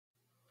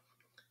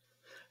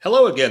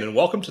Hello again, and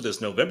welcome to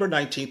this November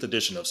 19th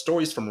edition of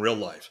Stories from Real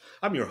Life.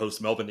 I'm your host,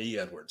 Melvin E.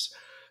 Edwards.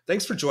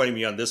 Thanks for joining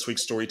me on this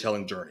week's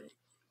storytelling journey.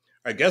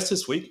 Our guest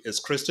this week is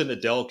Kristen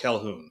Adele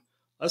Calhoun.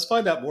 Let's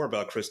find out more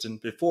about Kristen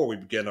before we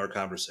begin our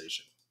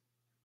conversation.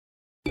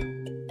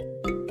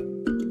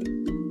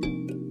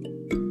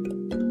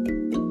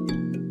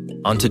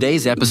 On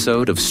today's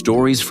episode of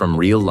Stories from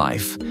Real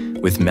Life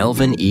with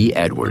Melvin E.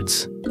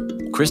 Edwards,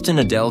 Kristen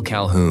Adele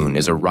Calhoun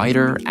is a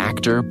writer,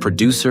 actor,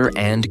 producer,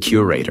 and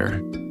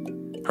curator.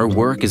 Her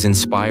work is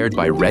inspired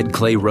by red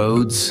clay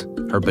roads,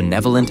 her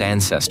benevolent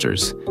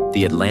ancestors,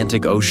 the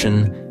Atlantic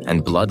Ocean,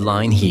 and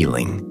bloodline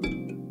healing.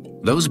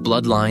 Those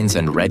bloodlines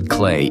and red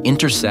clay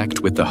intersect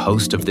with the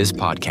host of this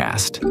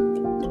podcast.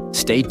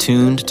 Stay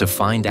tuned to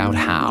find out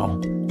how.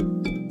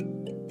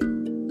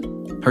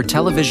 Her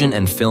television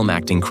and film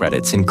acting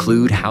credits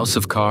include House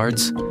of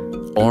Cards,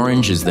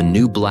 Orange is the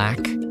New Black,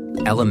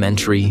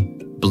 Elementary,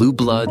 Blue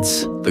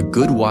Bloods, The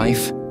Good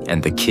Wife,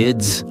 and The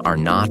Kids Are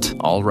Not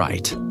All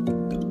Right.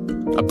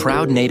 A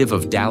proud native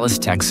of Dallas,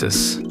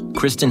 Texas,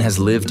 Kristen has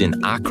lived in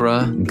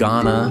Accra,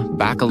 Ghana,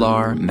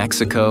 Bacalar,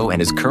 Mexico,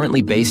 and is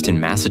currently based in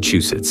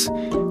Massachusetts,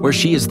 where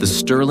she is the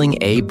Sterling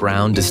A.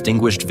 Brown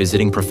Distinguished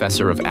Visiting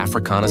Professor of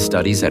Africana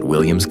Studies at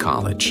Williams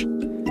College.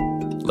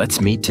 Let's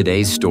meet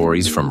today's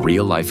stories from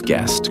real-life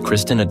guest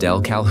Kristen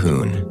Adele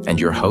Calhoun and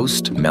your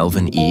host,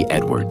 Melvin E.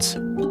 Edwards.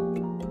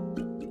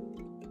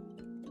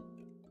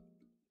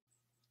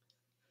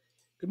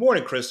 Good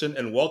morning, Kristen,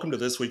 and welcome to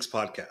this week's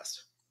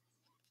podcast.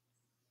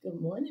 Good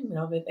morning,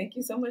 Melvin. Thank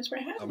you so much for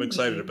having me. I'm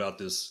excited about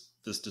this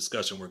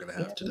discussion we're going to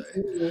have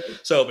today.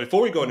 So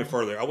before we go any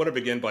further, I want to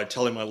begin by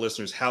telling my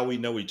listeners how we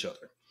know each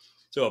other.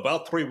 So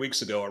about 3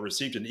 weeks ago, I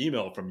received an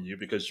email from you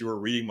because you were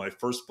reading my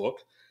first book,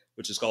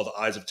 which is called The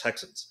Eyes of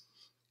Texans.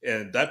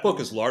 And that book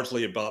is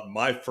largely about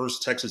my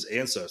first Texas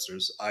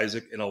ancestors,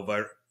 Isaac and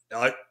Elvira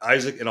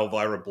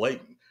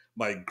Blayton,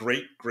 my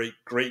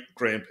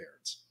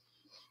great-great-great-grandparents.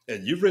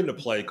 And you've written a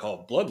play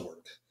called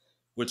Bloodwork,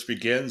 which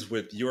begins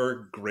with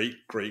your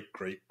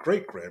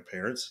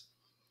great-great-great-great-grandparents,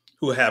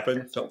 who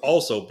happen to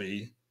also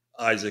be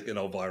Isaac and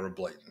Elvira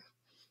Blayton.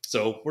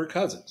 So we're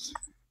cousins.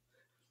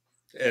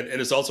 And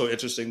it's also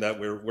interesting that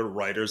we're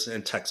writers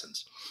and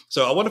Texans.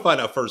 So I want to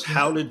find out first,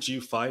 how did you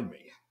find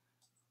me?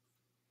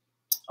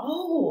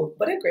 Oh,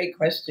 what a great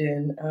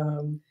question.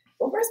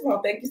 Well, first of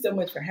all, thank you so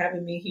much for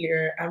having me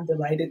here. I'm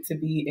delighted to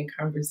be in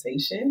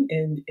conversation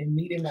and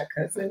meeting my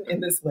cousin in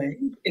this way.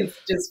 It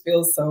just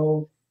feels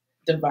so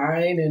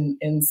divine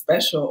and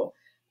special.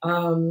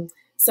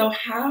 So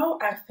how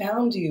I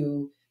found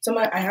you,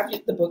 I have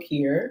the book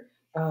here.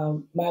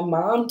 My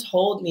mom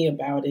told me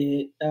about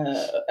it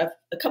a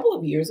couple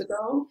of years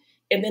ago.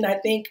 And then I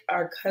think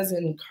our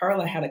cousin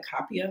Carla had a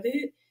copy of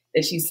it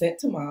that she sent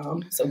to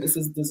mom. So this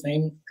is the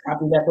same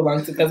copy that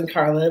belongs to cousin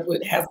Carla.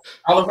 It has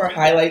all of her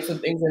highlights and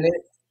things in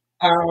it.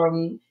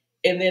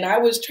 And then I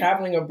was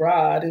traveling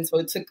abroad. And so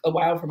it took a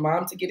while for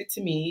mom to get it to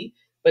me.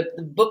 But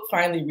the book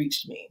finally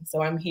reached me.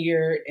 So I'm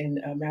here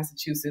in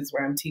Massachusetts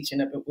where I'm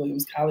teaching up at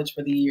Williams College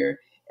for the year.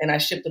 And I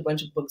shipped a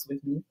bunch of books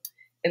with me.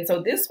 And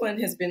so this one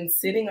has been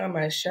sitting on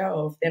my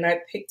shelf. And I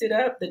picked it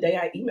up the day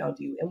I emailed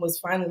you and was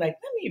finally like,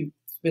 let me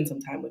spend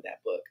some time with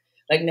that book.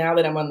 Like now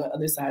that I'm on the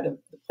other side of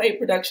the play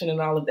production and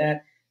all of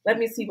that, let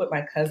me see what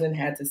my cousin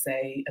had to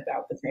say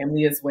about the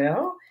family as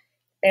well.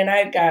 And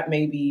I got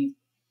maybe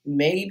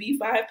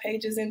 5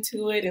 pages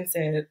into it and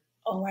said,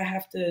 oh, I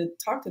have to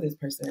talk to this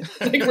person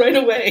like right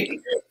away.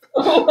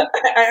 Oh,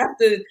 I have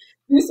to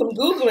do some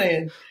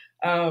Googling.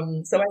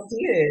 So I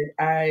did.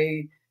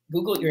 I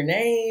Googled your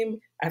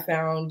name. I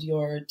found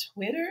your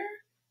Twitter.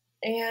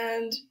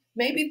 And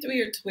maybe through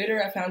your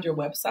Twitter, I found your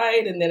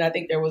website. And then I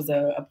think there was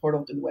a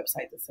portal through the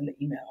website that sent an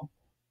email.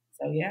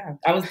 So yeah,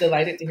 I was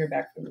delighted to hear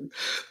back from you.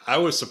 I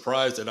was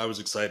surprised and I was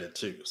excited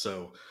too.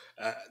 So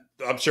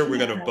I'm sure we're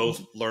going to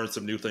both learn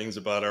some new things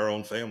about our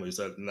own families,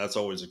 and that's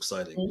always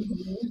exciting.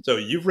 Mm-hmm. So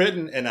you've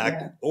written and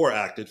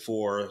acted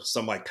for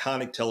some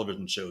iconic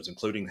television shows,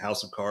 including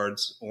House of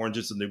Cards, Orange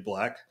is the New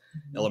Black,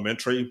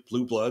 Elementary,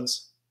 Blue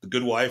Bloods, The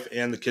Good Wife,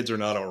 and The Kids Are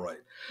Not All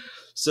Right.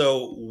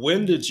 So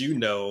when did you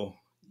know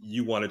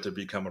you wanted to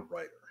become a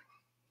writer?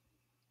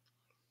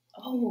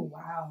 Oh,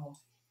 wow.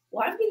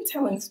 Well, I've been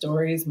telling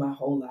stories my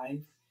whole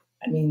life.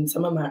 I mean,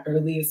 some of my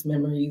earliest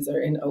memories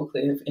are in Oak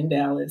Cliff, in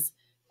Dallas,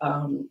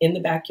 in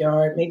the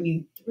backyard,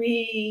 maybe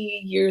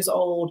 3 years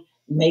old,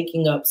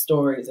 making up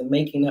stories and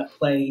making up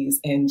plays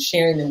and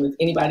sharing them with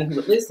anybody who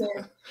would listen.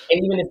 And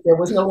even if there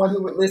was no one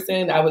who would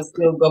listen, I would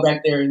still go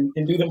back there and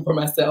do them for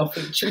myself,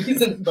 for the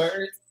trees and the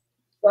birds.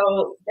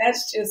 So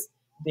that's just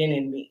been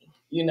in me.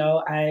 You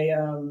know, I've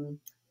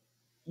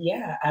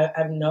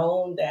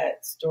known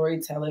that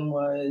storytelling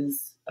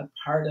was a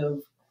part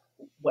of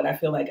what I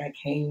feel like I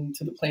came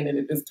to the planet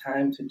at this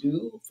time to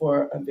do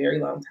for a very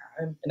long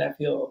time. And I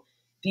feel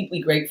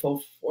deeply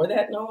grateful for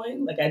that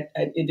knowing. Like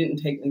it didn't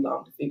take me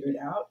long to figure it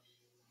out.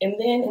 And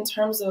then in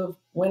terms of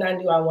when I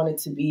knew I wanted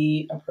to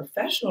be a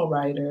professional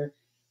writer,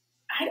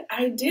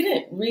 I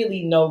didn't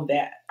really know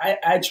that.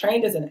 I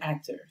trained as an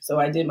actor. So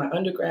I did my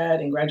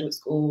undergrad and graduate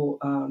school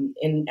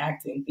in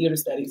acting, theater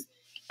studies.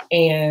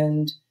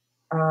 And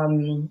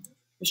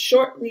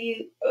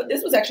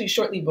this was actually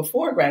shortly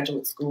before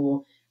graduate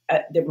school.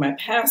 My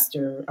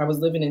pastor, I was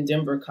living in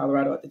Denver,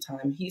 Colorado at the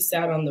time, he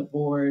sat on the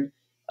board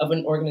of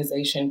an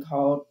organization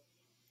called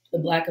the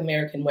Black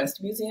American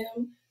West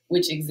Museum,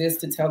 which exists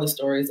to tell the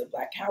stories of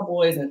Black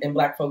cowboys and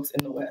Black folks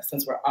in the West,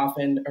 since we're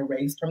often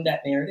erased from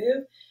that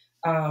narrative.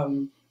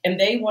 And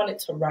they wanted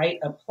to write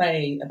a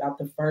play about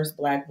the first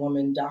Black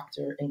woman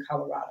doctor in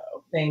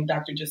Colorado named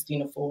Dr.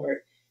 Justina Ford.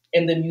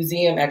 And the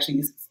museum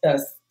actually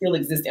still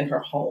exists in her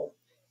home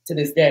to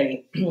this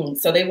day.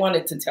 So they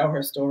wanted to tell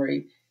her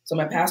story. So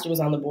my pastor was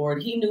on the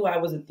board. He knew I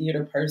was a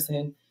theater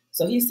person.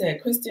 So he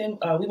said, Kristen,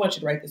 we want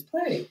you to write this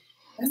play.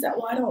 I said,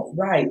 well, I don't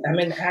write. I'm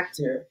an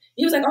actor.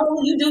 He was like,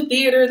 oh, you do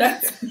theater.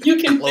 You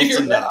can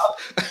figure it out.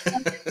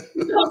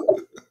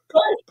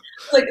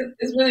 Like,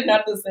 it's really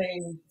not the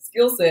same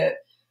skill set.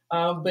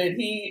 But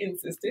he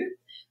insisted.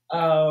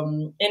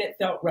 And it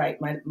felt right.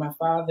 My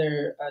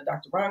father,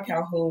 Dr. Ron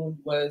Calhoun,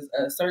 was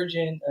a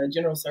surgeon, a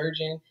general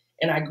surgeon.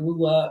 And I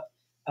grew up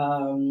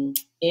in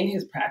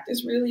his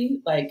practice,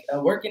 really, like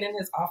working in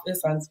his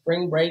office on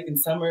spring break and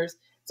summers.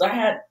 So I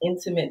had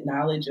intimate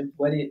knowledge of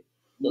what it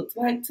looked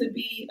like to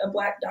be a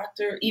Black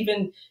doctor.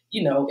 Even,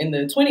 in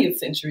the 20th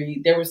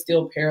century, there were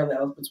still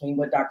parallels between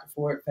what Dr.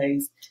 Ford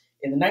faced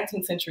in the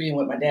 19th century and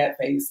what my dad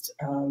faced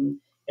in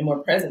more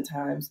present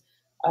times.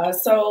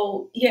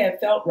 So, yeah, it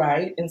felt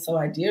right. And so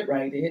I did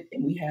write it.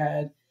 And we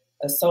had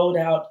a sold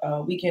out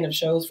weekend of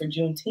shows for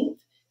Juneteenth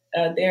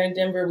there in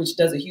Denver, which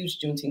does a huge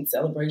Juneteenth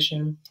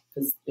celebration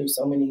because there's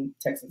so many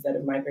Texans that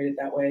have migrated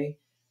that way.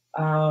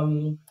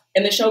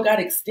 And the show got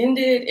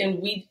extended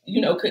and we,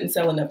 couldn't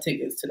sell enough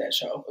tickets to that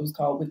show. It was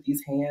called With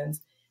These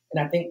Hands.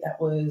 And I think it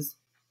was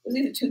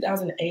either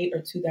 2008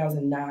 or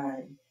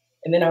 2009.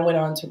 And then I went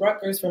on to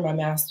Rutgers for my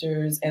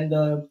master's, and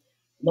the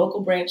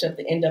local branch of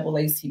the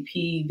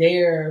NAACP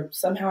there,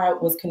 somehow I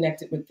was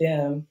connected with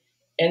them.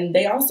 And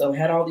they also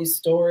had all these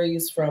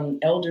stories from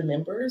elder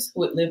members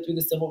who had lived through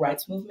the civil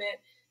rights movement.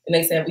 And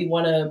they said, we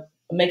want to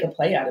make a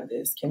play out of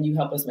this. Can you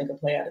help us make a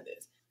play out of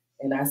this?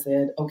 And I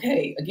said,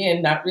 okay,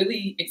 again, not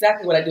really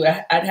exactly what I do.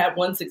 I'd had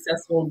one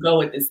successful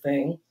go at this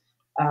thing.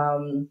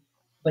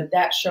 But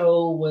that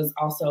show was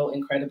also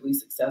incredibly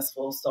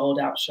successful, sold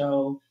out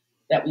show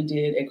that we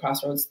did at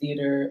Crossroads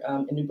Theater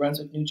in New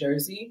Brunswick, New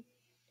Jersey.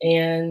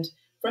 And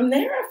from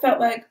there, I felt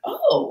like,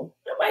 oh,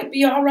 I might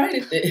be all right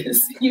at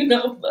this.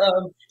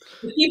 The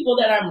people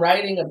that I'm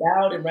writing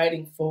about and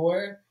writing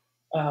for,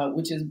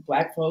 which is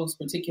Black folks,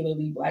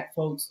 particularly Black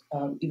folks,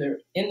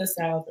 either in the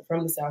South or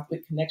from the South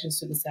with connections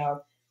to the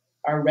South,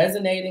 are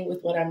resonating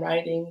with what I'm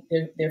writing.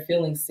 They're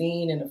feeling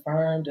seen and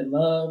affirmed and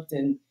loved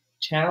and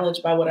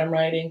challenged by what I'm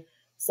writing.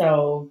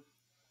 So,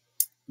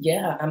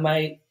 yeah, I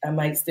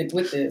might stick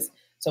with this.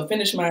 So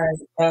finish my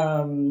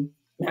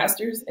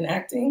master's in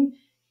acting.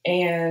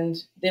 And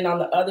then on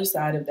the other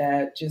side of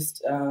that,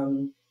 just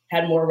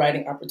had more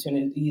writing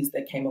opportunities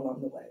that came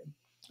along the way.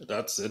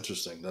 That's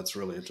interesting. That's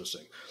really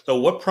interesting. So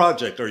what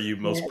project are you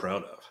most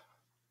proud of?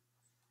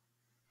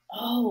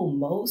 Oh,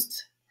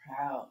 most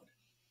proud.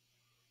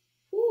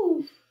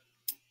 Ooh.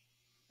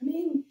 I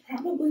mean,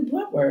 probably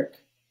Blood Work.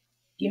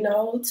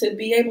 To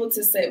be able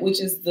to say,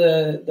 which is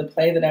the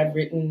play that I've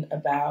written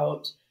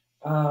about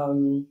 8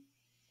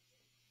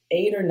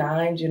 or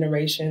 9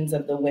 generations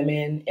of the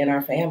women in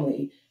our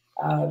family.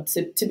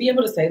 To be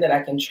able to say that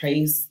I can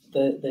trace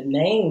the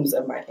names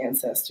of my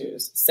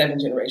ancestors 7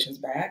 generations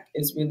back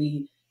is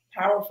really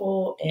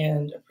powerful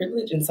and a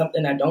privilege, and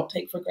something I don't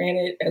take for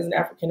granted as an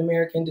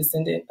African-American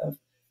descendant of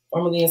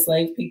formerly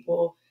enslaved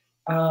people.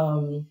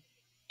 And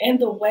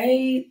the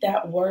way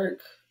that work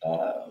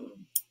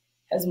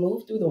has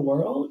moved through the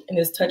world and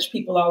has touched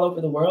people all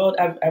over the world.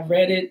 I've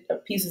read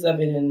pieces of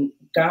it in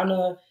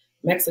Ghana,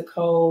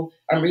 Mexico.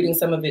 I'm reading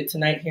some of it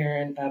tonight here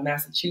in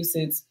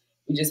Massachusetts.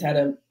 We just had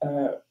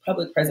a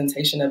public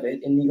presentation of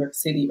it in New York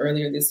City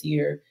earlier this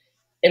year.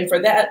 And for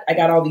that, I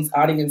got all these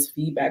audience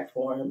feedback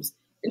forms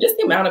and just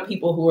the amount of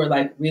people who are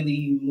like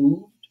really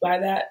moved by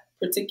that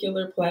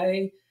particular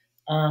play.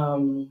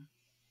 And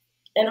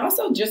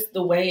also just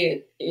the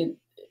way it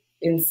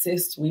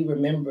insists we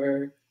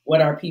remember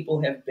what our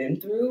people have been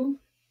through.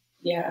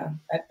 Yeah,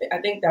 I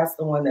think that's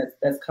the one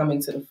that's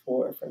coming to the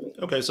fore for me.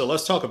 Okay, so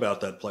let's talk about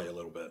that play a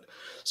little bit.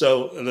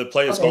 So the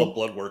play is called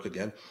Blood Work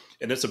again,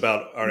 and it's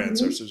about our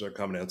ancestors, our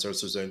common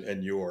ancestors,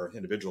 and your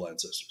individual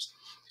ancestors.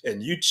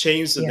 And you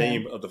changed the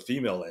name of the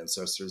female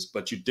ancestors,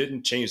 but you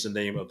didn't change the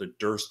name of the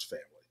Durst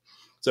family.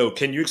 So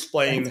can you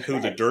explain who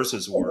the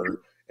Durstes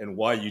were and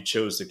why you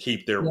chose to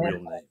keep their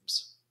real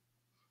names?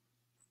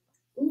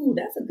 Ooh,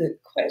 that's a good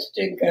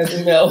question,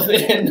 Cousin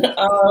Melvin.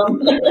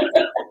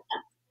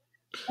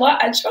 Well,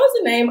 I chose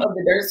the name of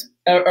the Durst,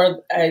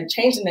 or I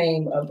changed the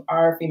name of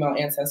our female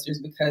ancestors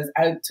because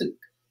I took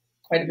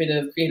quite a bit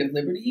of creative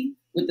liberty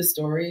with the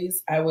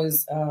stories. I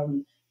was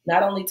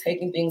not only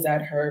taking things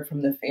I'd heard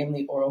from the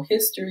family oral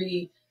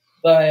history,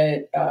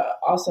 but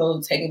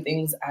also taking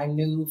things I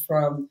knew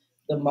from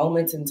the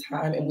moments in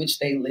time in which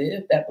they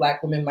lived that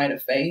Black women might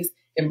have faced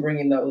and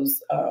bringing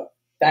those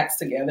facts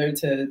together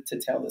to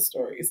tell the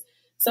stories.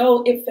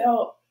 So it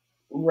felt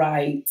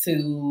right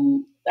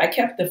to, I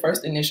kept the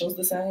first initials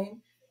the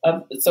same,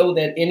 so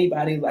that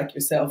anybody like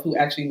yourself who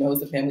actually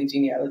knows the family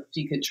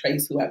genealogy could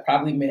trace who I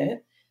probably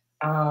met.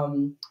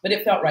 But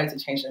it felt right to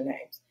change their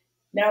names.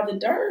 Now, the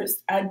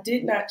Durst, I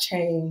did not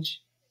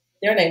change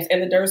their names.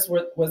 And the Durst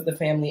was the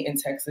family in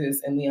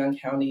Texas and Leon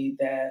County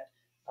that,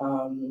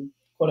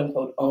 quote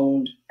unquote,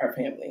 owned our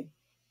family.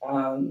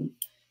 Um,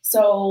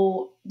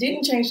 so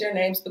didn't change their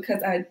names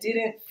because I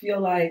didn't feel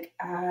like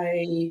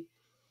I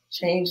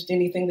changed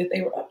anything that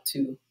they were up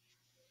to.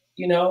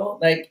 You know,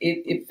 like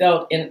it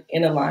felt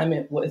in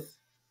alignment with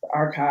the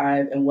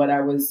archive and what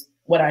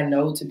I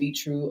know to be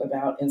true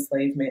about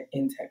enslavement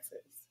in Texas.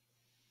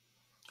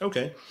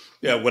 Okay.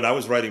 Yeah. When I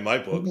was writing my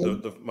book,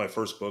 Hmm. my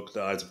first book,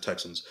 The Eyes of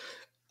Texans,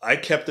 I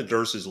kept the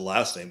Durst's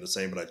last name the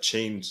same, but I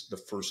changed the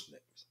first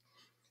names.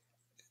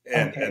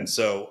 And Okay.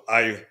 so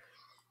I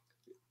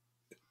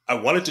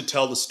wanted to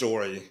tell the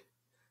story.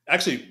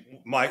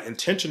 Actually, my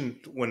intention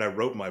when I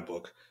wrote my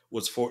book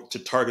was for to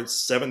target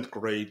seventh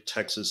grade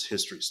Texas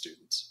history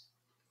students.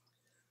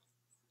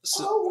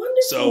 So, Oh,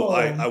 so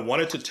I wonderful.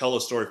 wanted to tell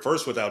a story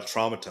first without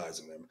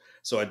traumatizing them.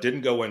 So I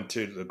didn't go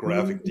into the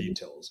graphic Hmm.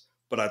 details,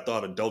 but I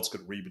thought adults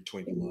could read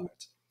between the Hmm.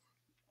 lines.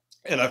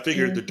 And I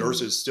figured the Hmm.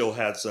 Dursleys still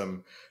had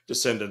some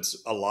descendants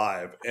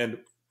alive.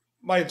 And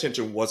my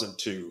intention wasn't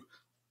to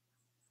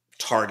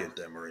target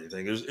them or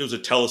anything. It was to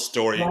tell a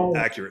story Right. Hmm.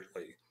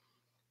 accurately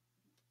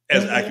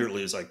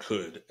as I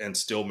could, and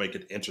still make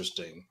it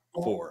interesting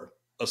Yeah. for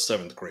a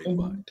seventh grade Hmm.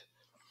 mind.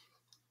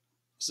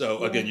 So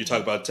Yeah. again, you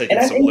talk about And taking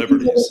I some think people.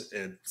 liberties,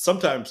 and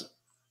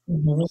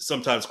Mhm.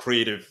 sometimes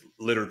creative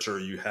literature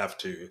you have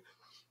to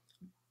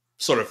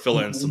sort of fill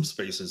in some Mhm.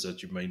 spaces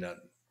that you may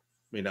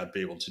not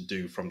be able to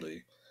do from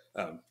the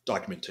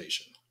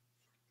documentation.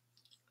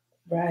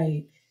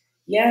 Right.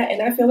 Yeah,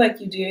 and I feel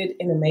like you did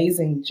an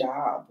amazing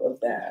job of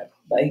that.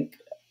 Like,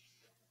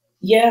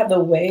 yeah, the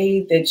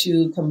way that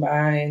you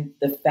combine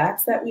the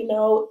facts that we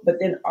know, but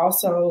then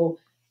also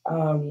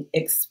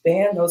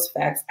expand those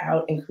facts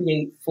out and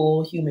create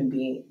full human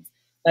beings.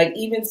 Like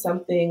even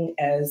something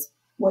as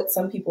what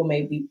some people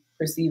may be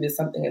perceive as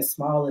something as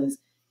small as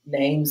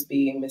names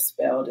being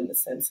misspelled in the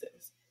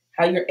census.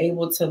 How you're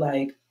able to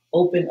like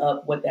open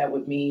up what that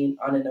would mean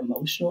on an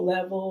emotional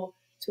level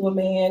to a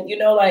man. You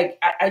know, like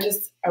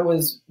I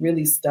was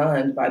really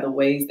stunned by the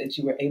ways that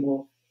you were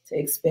able to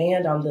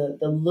expand on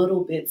the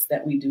little bits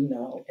that we do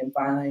know and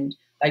find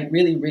like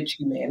really rich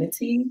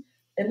humanity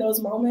in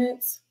those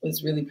moments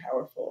was really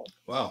powerful.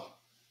 Wow,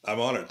 I'm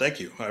honored. Thank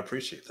you. I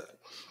appreciate that.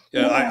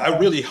 Yeah, I Yeah.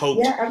 really Yeah,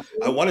 hoped. I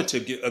absolutely. wanted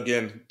to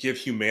again give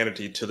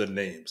humanity to the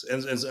names,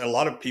 and a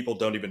lot of people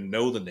don't even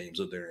know the names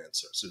of their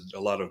ancestors. A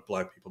lot of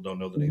Black people don't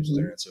know the names of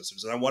their Hmm.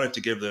 ancestors, and I wanted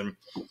to give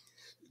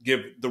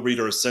the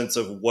reader a sense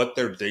of what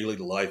their daily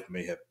life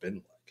may have been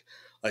like.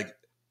 Like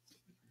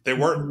they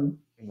weren't Hmm.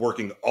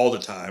 working all the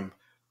time.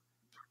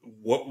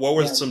 What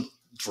were Yeah. some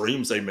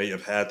dreams they may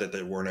have had that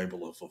they weren't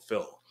able to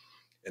fulfill,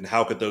 and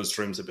how could those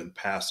dreams have been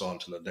passed on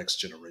to the next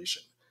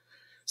generation?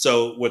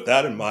 So, with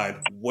that in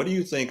mind, what do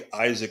you think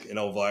Isaac and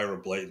Elvira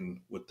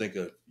Blayton would think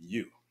of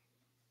you?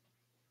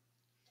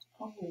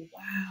 Oh,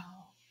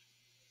 wow.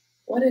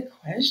 What a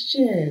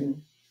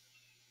question.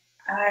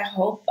 I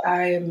hope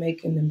I am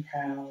making them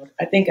proud.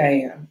 I think I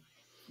am.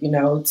 You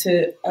know,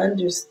 to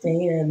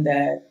understand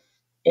that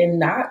in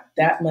not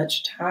that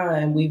much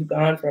time, we've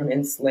gone from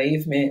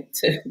enslavement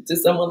to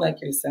someone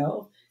like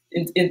yourself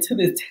into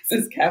the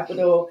Texas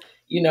Capitol,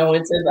 you know,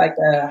 into like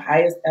the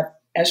highest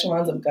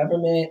echelons of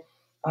government.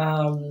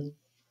 Um,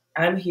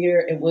 I'm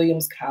here at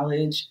Williams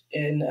College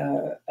in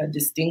a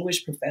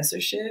distinguished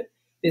professorship,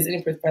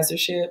 visiting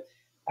professorship.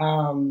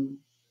 Um,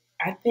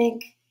 I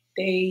think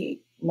they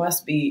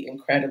must be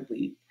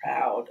incredibly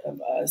proud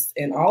of us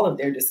and all of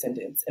their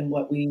descendants and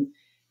what we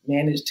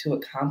managed to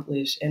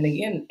accomplish. And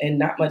again, in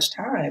not much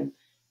time.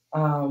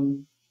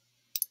 Um,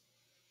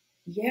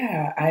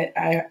 yeah,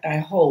 I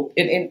hope.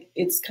 And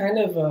it's kind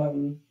of,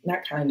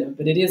 not kind of,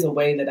 but it is a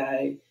way that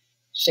I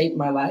shape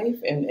my life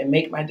and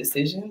make my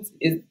decisions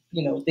is,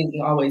 you know,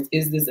 thinking always,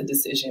 is this a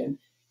decision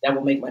that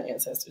will make my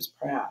ancestors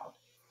proud?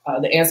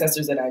 The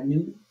ancestors that I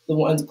knew, the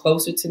ones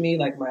closer to me,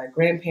 like my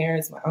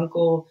grandparents, my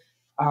uncle,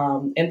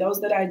 and those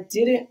that I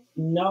didn't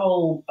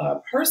know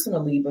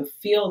personally, but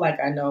feel like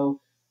I know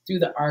through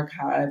the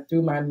archive,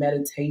 through my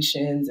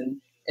meditations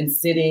and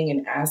sitting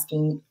and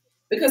asking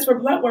because for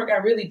blood work, I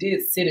really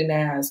did sit and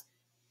ask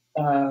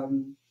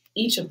um,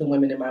 each of the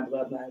women in my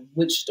bloodline,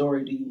 which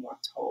story do you want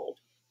told?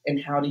 And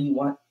how do you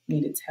want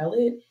me to tell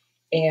it?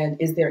 And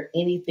is there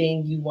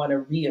anything you want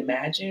to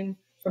reimagine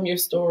from your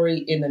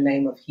story in the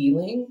name of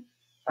healing?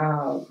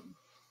 Um,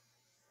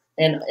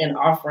 and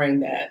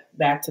offering that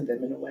back to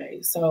them in a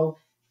way. So,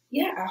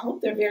 yeah, I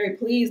hope they're very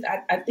pleased.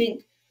 I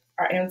think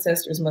our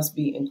ancestors must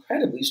be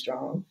incredibly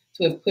strong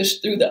to have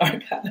pushed through the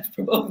archive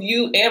for both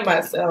you and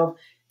myself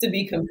to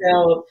be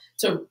compelled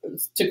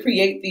to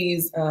create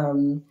these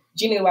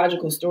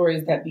genealogical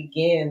stories that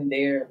begin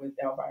there with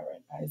Elvira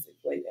and Isaac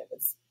Blayton.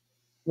 It's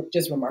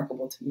just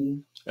remarkable to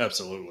me.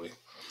 Absolutely.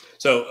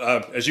 So,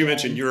 as you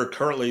mentioned, And you're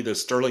currently the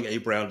Sterling A.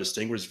 Brown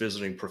Distinguished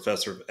Visiting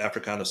Professor of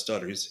Africana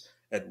Studies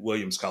at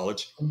Williams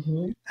College.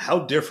 mhm, How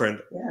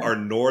different yeah. are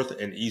North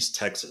and East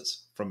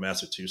Texas from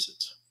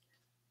Massachusetts?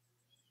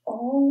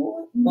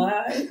 Oh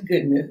my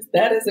goodness,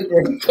 that is a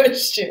great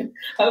question.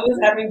 I was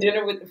having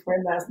dinner with a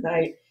friend last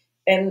night,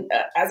 and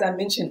as I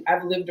mentioned,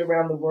 I've lived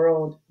around the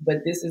world,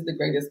 but this is the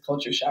greatest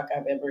culture shock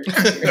I've ever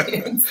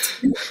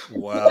experienced.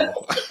 Wow.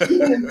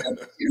 Even in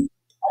Massachusetts,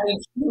 I mean,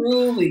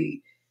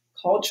 truly,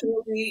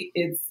 culturally,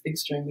 it's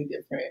extremely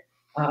different.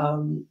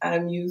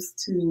 I'm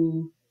used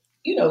to,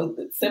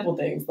 the simple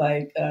things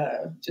like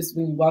just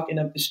when you're walking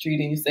up the street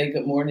and you say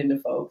good morning to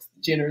folks.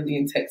 Generally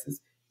in Texas,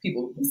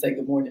 people will say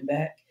good morning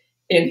back.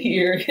 And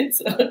here,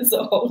 it's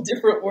a whole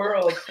different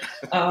world.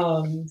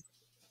 Um,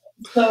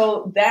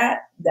 so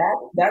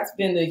that's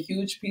been a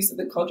huge piece of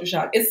the culture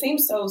shock. It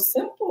seems so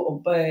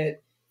simple,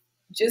 but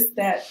just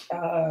that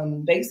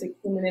basic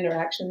human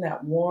interaction,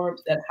 that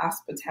warmth, that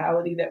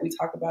hospitality that we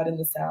talk about in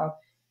the South,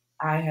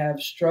 I have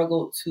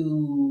struggled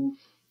to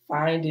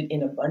find it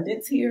in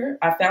abundance here.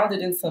 I found it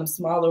in some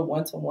smaller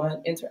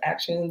one-to-one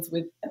interactions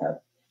with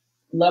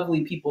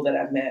lovely people that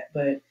I've met,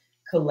 but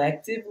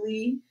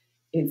collectively,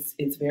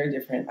 it's very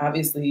different.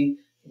 Obviously,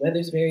 the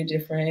weather's very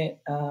different.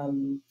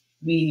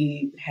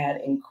 We had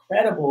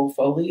incredible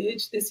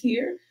foliage this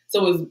year,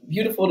 so it was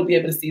beautiful to be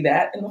able to see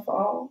that in the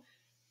fall.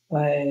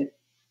 But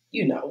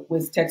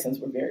with Texans,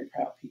 we're very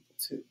proud people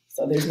too.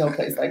 So there's no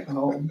place like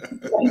home.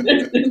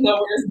 There's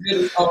nowhere as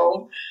good as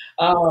home.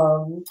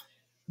 Um,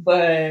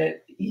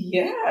 but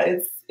yeah,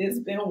 it's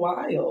been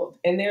wild,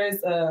 and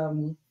there's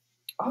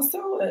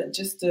also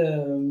just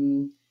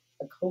a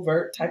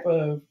covert type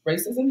of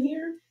racism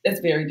here that's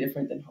very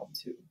different than home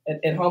too.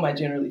 At home, I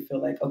generally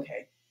feel like,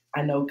 okay,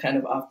 I know kind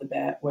of off the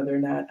bat whether or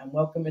not I'm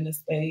welcome in a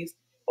space,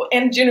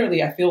 and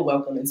generally I feel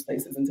welcome in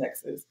spaces in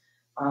Texas.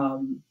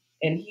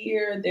 And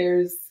here,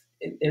 there's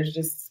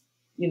just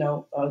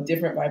a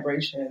different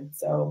vibration.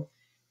 So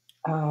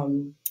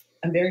um,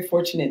 I'm very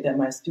fortunate that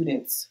my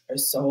students are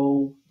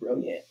so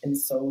brilliant and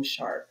so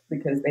sharp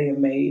because they have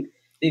made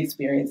the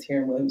experience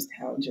here in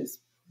Williamstown just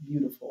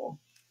beautiful.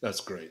 That's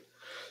great.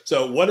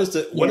 So, what does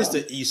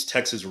Yeah. the East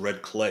Texas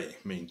red clay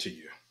mean to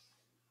you?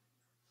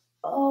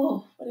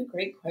 Oh, what a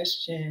great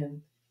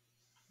question.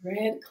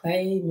 Red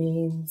clay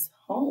means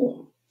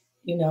home.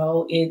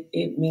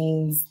 It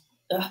means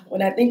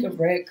when I think of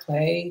red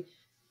clay,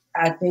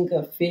 I think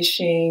of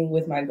fishing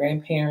with my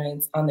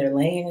grandparents on their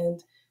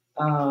land.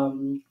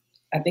 Um,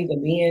 I think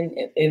of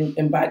being,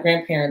 and by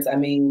grandparents, I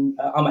mean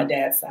on my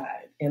dad's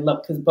side, and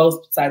look, because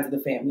both sides of the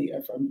family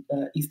are from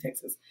East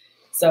Texas.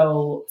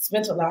 So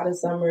spent a lot of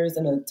summers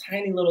in a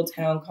tiny little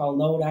town called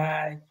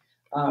Lodi,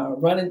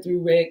 running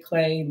through red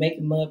clay,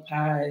 making mud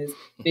pies,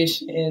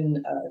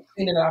 fishing,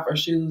 cleaning off our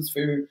shoes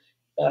for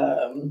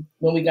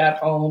when we got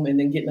home, and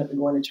then getting up and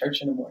going to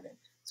church in the morning.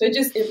 So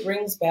it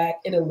brings back,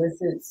 it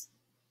elicits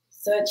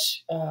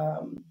such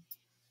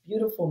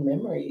beautiful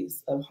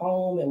memories of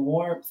home and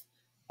warmth,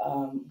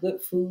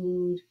 good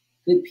food,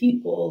 good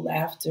people,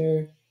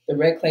 laughter. The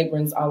red clay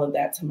brings all of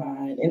that to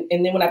mind.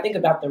 And then when I think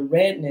about the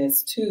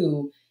redness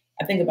too,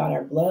 I think about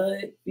our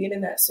blood being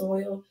in that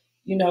soil.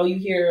 You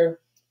hear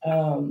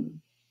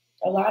um,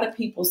 a lot of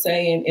people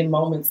saying in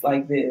moments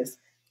like this,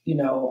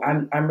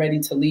 I'm ready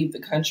to leave the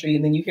country.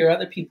 And then you hear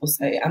other people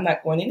say, I'm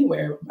not going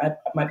anywhere.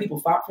 My people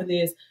fought for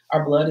this.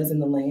 Our blood is in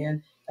the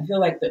land. I feel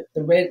like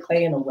the red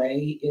clay, in a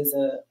way, is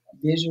a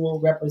visual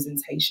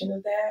representation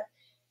of that.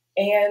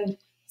 And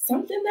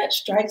something that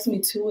strikes me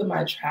too in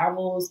my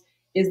travels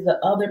is the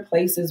other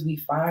places we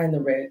find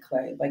the red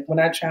clay. Like when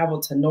I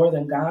traveled to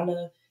northern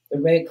Ghana, the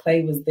red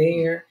clay was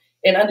there.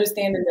 And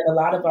understanding that a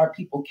lot of our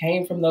people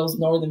came from those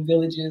northern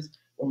villages,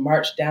 were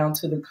marched down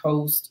to the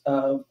coast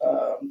of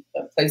a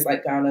place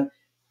like Ghana,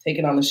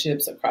 taken on the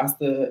ships across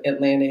the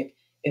Atlantic,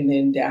 and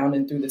then down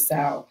and through the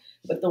South.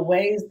 But the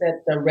ways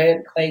that the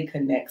red clay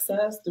connects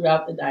us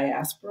throughout the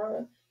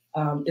diaspora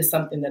is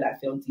something that I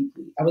feel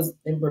deeply. I was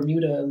in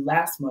Bermuda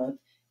last month,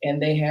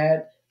 and they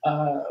had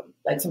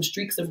like some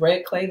streaks of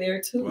red clay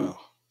there too. Wow.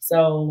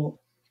 So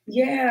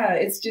yeah,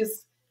 it's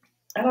just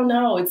I don't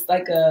know. It's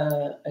like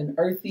an Thread.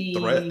 earthy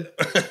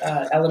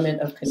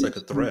element of It's like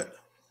a connection. thread.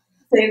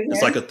 Say it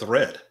It's like again? a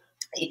thread.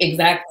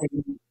 Exactly.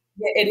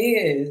 Yeah, it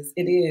is.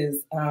 It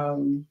is.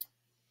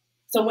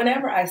 So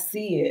whenever I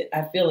see it,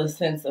 I feel a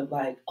sense of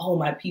like, oh,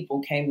 my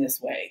people came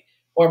this way,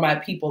 or my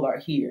people are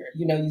here.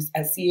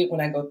 I see it when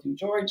I go through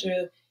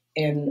Georgia,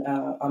 and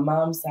on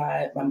mom's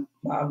side, my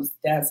mom's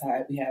dad's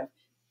side, we have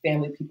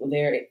family people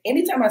there.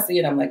 Anytime I see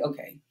it, I'm like,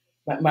 okay,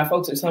 my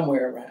folks are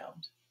somewhere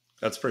around.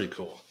 That's pretty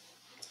cool.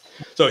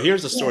 So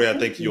here's a Yeah, story I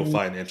thank think you'll you.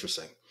 find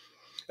interesting.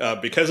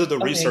 Because of the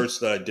Okay. research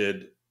that I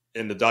did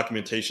and the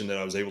documentation that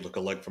I was able to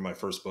collect for my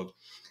first book,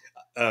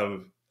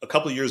 a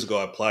couple of years ago,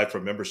 I applied for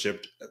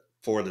membership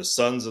for the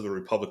Sons of the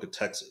Republic of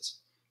Texas,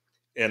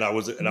 and I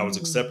was Mm,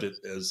 accepted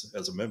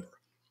as a member.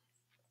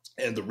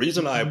 And the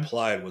reason I mhm.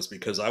 applied was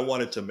because I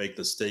wanted to make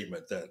the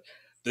statement that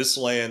this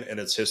land and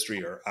its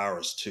history are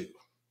ours too.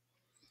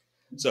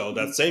 So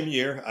that same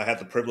year, I had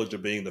the privilege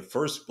of being the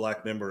first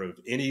Black member of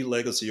any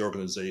legacy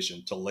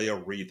organization to lay a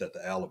wreath at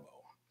the Alamo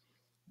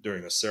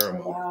during a Oh,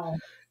 ceremony. wow.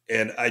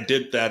 And I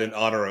did that in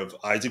honor of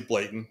Isaac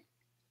Blayton,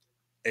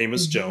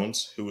 Amos Mm-hmm.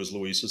 Jones, who was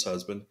Louisa's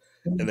husband,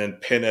 Mm-hmm. and then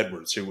Penn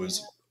Edwards, who Yeah.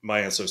 was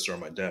my ancestor on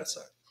my dad's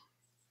side.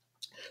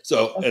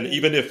 So, and Okay.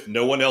 even if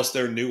no one else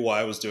there knew why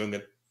I was doing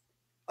it,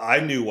 I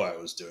knew why I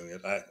was doing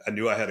it. I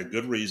knew I had a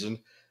good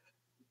reason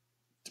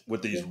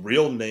with these Yeah.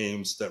 real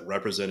names that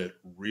represented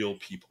real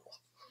people.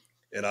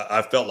 And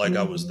I felt like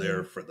I was Mm-hmm.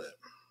 there for them.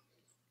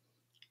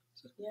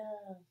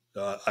 Yeah.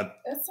 I,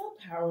 That's so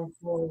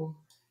powerful.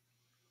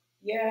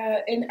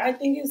 Yeah, and I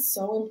think it's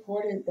so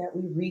important that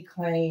we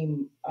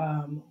reclaim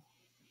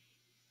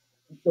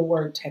the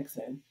word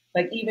Texan.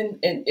 Like even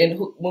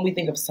when we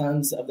think of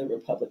Sons of the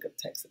Republic of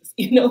Texas,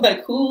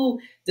 like who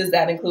does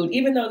that include?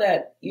 Even though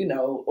that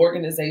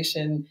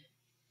organization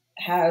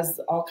has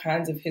all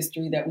kinds of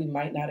history that we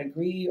might not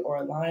agree or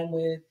align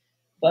with,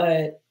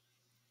 but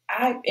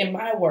in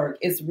my work,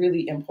 it's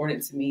really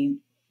important to me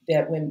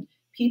that when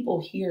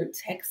people hear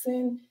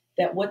Texan,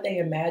 that what they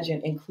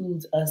imagine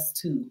includes us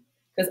too.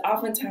 Because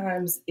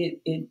oftentimes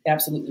it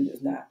absolutely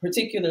does not,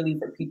 particularly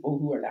for people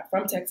who are not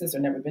from Texas or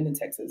never been to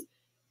Texas,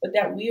 but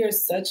that we are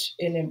such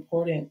an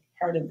important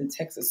part of the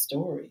Texas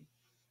story.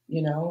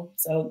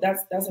 So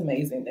that's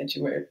amazing that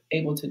you were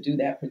able to do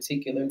that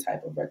particular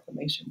type of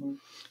reclamation work.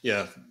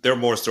 yeah, there are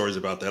more stories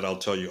about that. I'll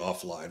tell you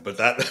offline. But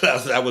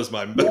that was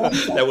my Yeah.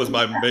 that was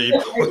my main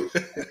point.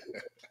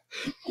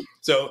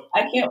 So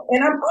I can't,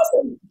 and I'm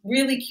also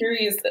really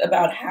curious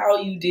about how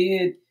you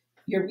did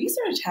your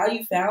research, how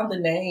you found the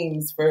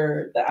names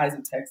for the Eyes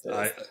of Texas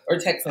I or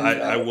Texans I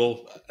rather.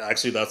 will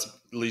actually that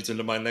leads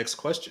into my next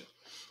question.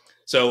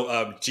 So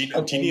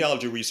Okay.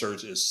 genealogy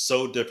research is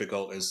so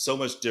difficult and so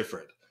much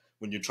different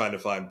when you're trying to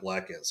find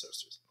Black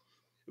ancestors.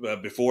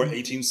 Before Mhm.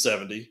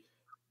 1870,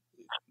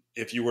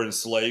 if you were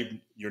enslaved,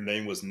 your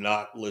name was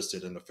not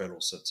listed in the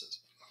federal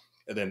census.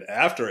 And then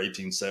after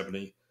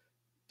 1870,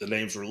 the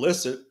names were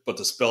listed, but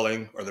the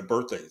spelling or the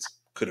birth dates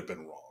could have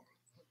been wrong.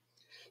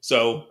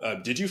 So,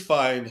 did you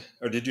find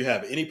or did you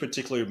have any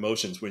particular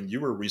emotions when you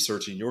were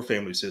researching your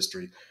family's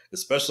history,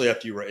 especially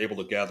after you were able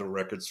to gather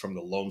records from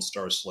the Lone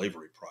Star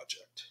Slavery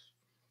Project?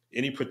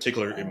 Any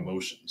particular Um,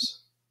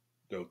 emotions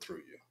go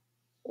through you?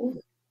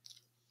 ooh,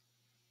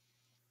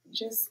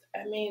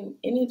 I mean,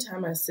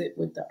 anytime I sit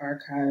with the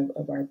archive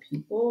of our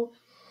people,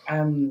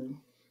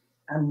 I'm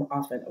I'm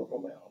often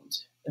overwhelmed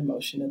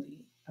emotionally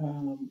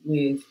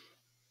with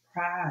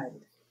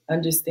pride,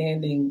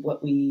 understanding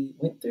what we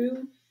went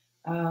through,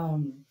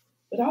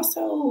 but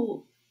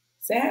also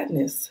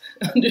sadness,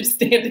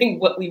 understanding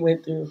what we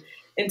went through,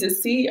 and to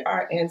see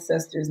our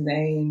ancestors'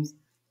 names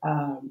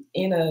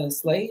in a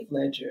slave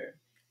ledger.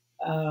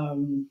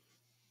 Um,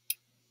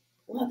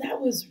 well,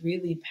 that was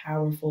really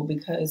powerful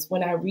because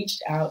when I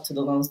reached out to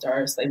the Lone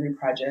Star Slavery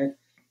Project,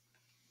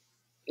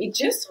 it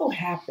just so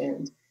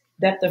happened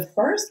that the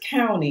first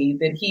county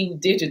that he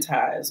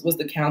digitized was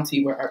the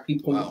county where our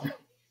people Wow. were.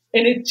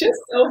 And it just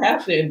so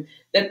happened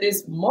that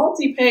this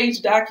multi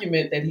page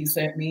document that he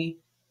sent me,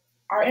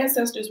 our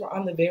ancestors were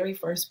on the very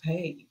first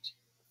page.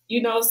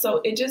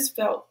 So it just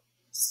felt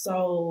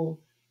so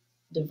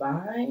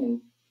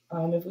divine.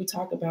 If we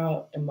talk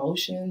about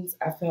emotions,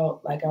 I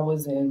felt like I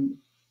was in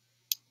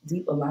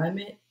deep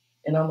alignment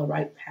and on the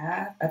right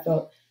path. I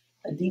felt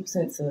a deep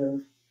sense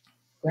of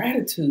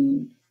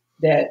gratitude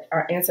that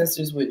our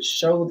ancestors would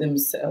show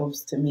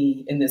themselves to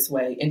me in this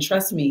way and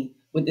trust me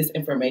with this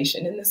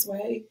information in this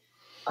way.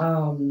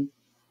 Um,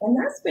 and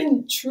that's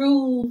been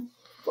true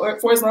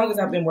for as long as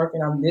I've been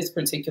working on this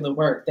particular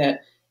work,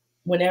 that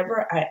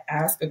whenever I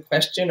ask a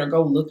question or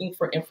go looking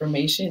for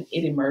information,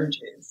 it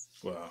emerges.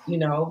 Wow.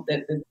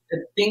 That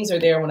the things are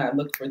there when I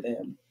look for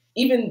them.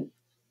 Even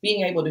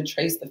being able to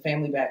trace the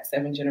family back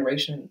 7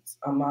 generations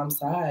on mom's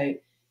side,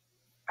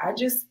 I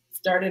just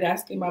started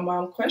asking my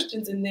mom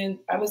questions, and then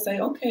I would say,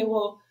 okay,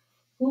 well,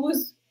 who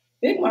was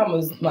Big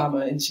Mama's mama?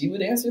 And she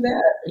would answer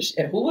that.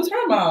 And who was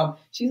her mom?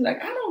 She's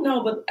like, I don't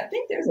know, but I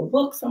think there's a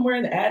book somewhere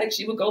in the attic.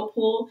 She would go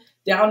pull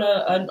down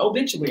an Mm.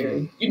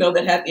 obituary,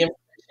 that had the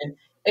information.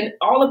 And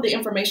all of the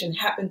information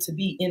happened to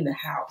be in the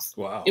house.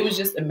 Wow. It was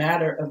just a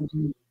matter of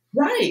me,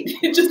 right.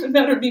 It's just a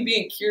matter of me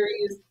being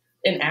curious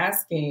and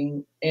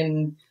asking.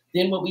 And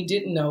then what we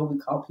didn't know, we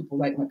called people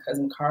like my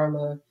cousin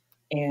Carla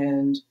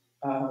and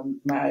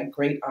my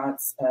great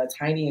aunts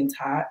Tiny and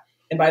Tot,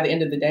 and by the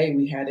end of the day,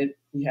 we had it.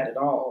 We had it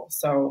all.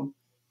 So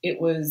it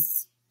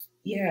was,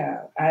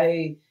 yeah.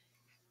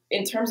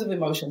 In terms of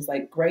emotions,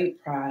 like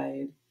great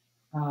pride,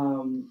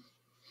 um,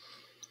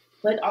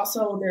 but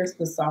also there's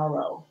the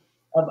sorrow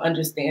of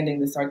understanding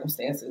the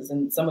circumstances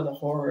and some of the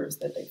horrors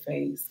that they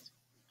faced.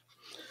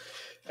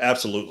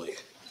 Absolutely.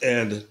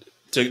 And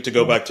to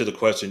go Yeah, back to the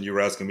question you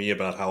were asking me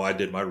about how I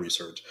did my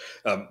research,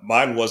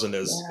 mine wasn't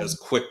as yeah.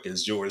 quick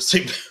as yours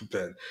seemed to have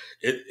been.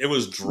 It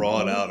was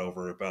drawn Okay. out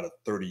over about a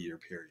 30-year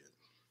period.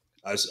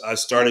 I Oh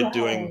started wow.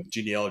 doing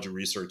genealogy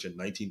research in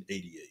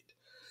 1988.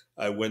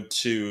 I went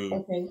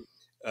to Okay.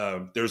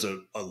 There's a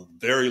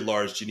very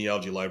large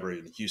genealogy library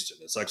in Houston.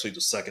 It's actually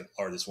the second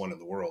largest one in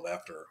the world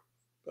after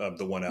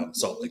the one out in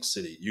Salt Lake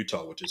City,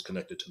 Utah, which is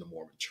connected to the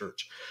Mormon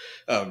Church.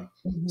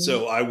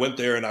 So I went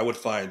there and I would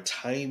find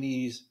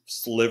tiny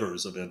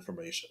slivers of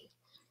information,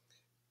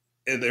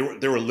 and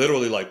they were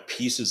literally like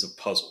pieces of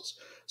puzzles.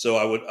 So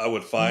I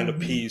would find a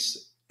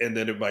piece, and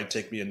then it might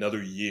take me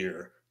another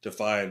year to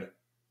find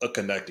a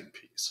connecting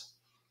piece.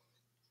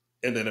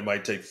 And then it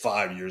might take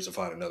 5 years to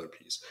find another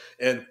piece.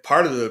 And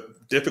part of the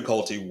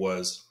difficulty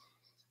was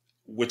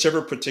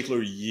whichever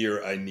particular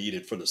year I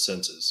needed for the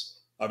census.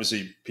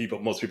 Obviously,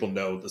 most people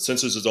know the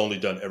census is only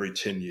done every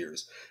 10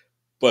 years,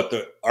 but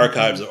the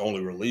archives are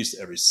only released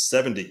every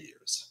 70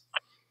 years.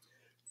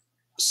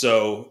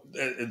 So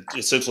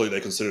essentially,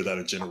 they consider that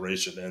a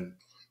generation,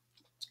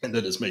 and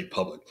then it's made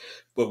public.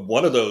 But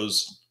one of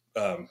those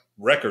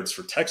records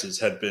for Texas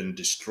had been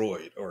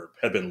destroyed or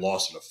had been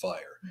lost in a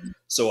fire.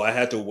 So I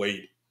had to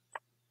wait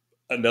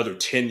another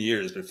 10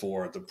 years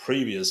before the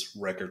previous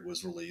record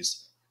was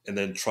released, and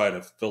then try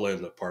to fill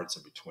in the parts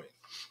in between.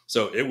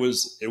 So it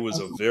was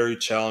a very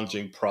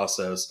challenging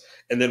process.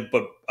 And then,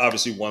 but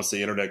obviously once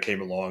the internet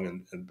came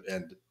along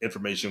and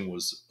information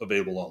was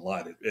available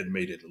online, it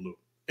made it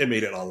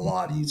a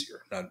lot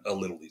easier, not a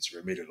little easier.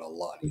 It made it a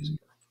lot easier.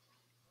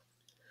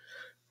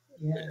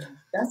 Yeah,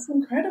 that's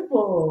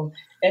incredible.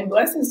 And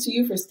blessings to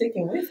you for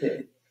sticking with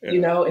it. Yeah.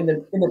 You know, in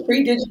the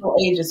pre-digital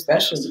age,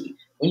 especially, yes,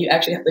 when you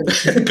actually have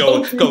to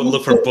go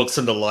look for books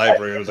in the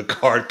library or the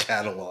card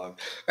catalog.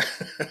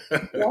 Yeah,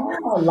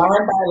 line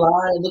by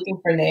line, looking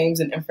for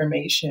names and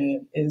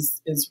information is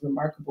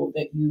remarkable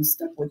that you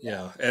stuck with that.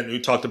 Yeah, and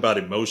we talked about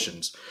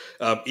emotions.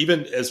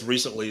 Even as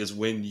recently as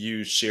when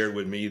you shared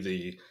with me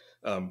the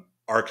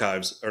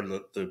archives or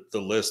the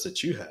list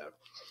that you have,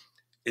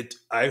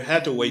 I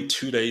had to wait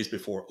 2 days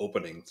before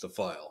opening the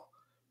file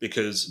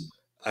because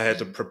I had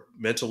to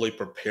mentally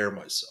prepare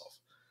myself.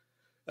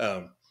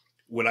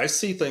 When I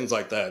see things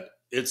like that,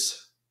 it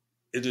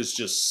is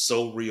just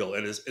so real.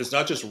 And it's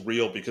not just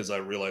real because I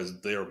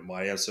realize they're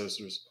my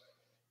ancestors.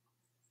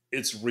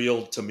 It's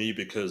real to me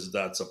because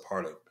that's a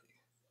part of me.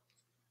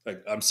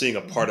 Like I'm seeing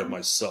a part of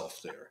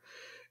myself there.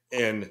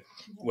 And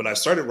when I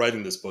started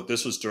writing this book,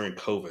 this was during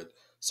COVID.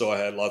 So I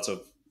had lots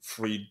of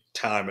free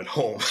time at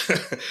home.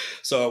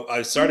 So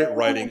I started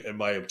writing, and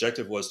my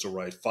objective was to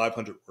write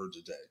 500 words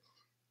a day.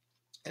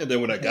 And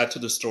then when I got to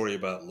the story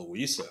about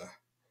Louisa,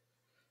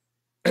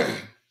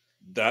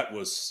 it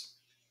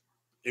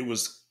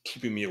was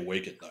keeping me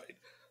awake at night.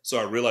 So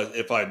I realized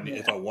if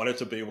I wanted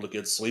to be able to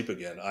get sleep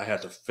again, I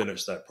had to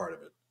finish that part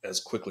of it as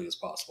quickly as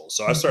possible.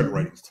 So I started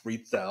writing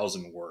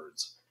 3,000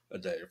 words a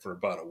day for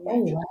about a week.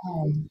 Oh,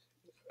 wow.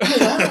 Oh,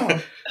 wow.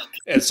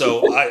 And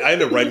so I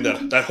ended up writing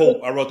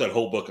I wrote that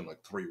whole book in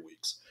like 3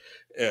 weeks.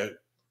 And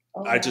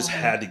I just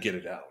had to get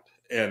it out.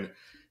 And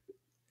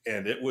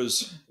it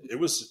was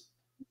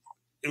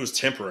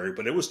temporary,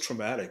 but it was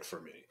traumatic for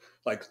me.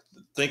 Like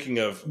thinking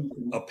of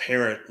a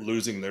parent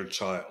losing their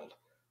child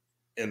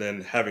and then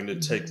having to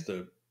take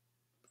the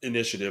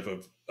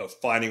initiative of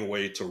finding a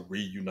way to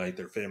reunite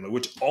their family,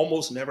 which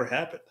almost never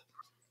happened.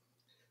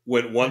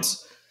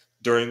 Once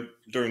during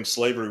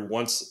slavery,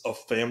 once a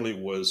family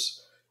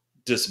was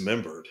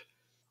dismembered,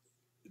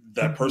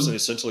 that person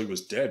essentially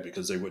was dead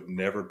because they would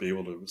never be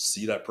able to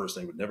see that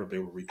person. They would never be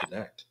able to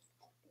reconnect.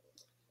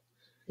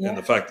 Yeah. And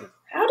the fact that...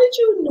 How did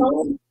you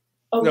know?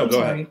 Oh, no,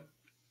 go ahead.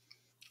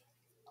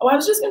 Oh, I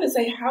was just going to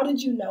say, how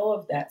did you know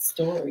of that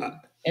story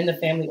in the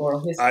family oral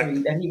history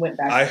that he went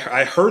back to?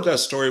 I heard that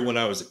story when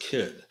I was a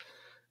kid.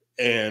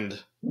 And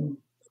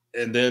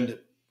then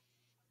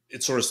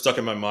it sort of stuck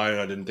in my mind,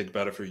 and I didn't think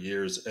about it for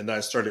years. And I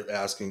started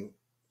asking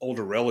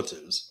older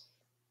relatives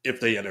if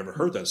they had ever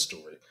heard that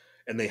story.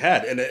 And they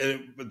had. And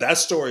that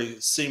story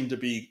seemed to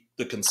be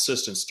the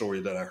consistent story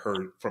that I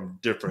heard from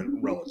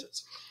different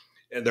relatives.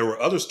 And there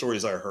were other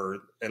stories I heard,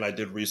 and I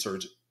did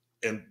research,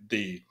 and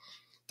the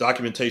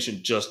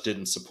documentation just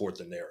didn't support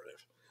the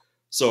narrative.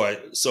 So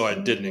I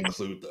didn't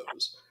include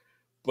those.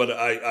 But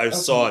I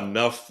saw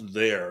enough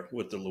there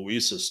with the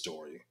Louisa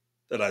story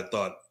that I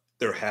thought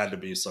there had to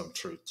be some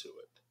truth to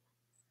it.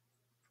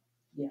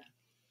 Yeah.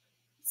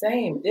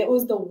 Same. It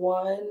was the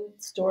one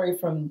story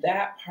from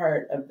that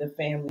part of the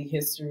family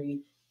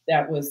history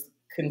that was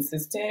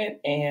consistent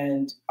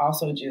and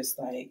also just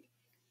like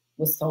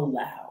was so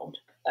loud.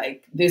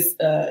 Like this,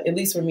 at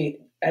least for me,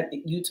 I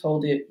think you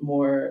told it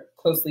more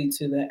closely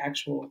to the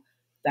actual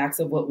facts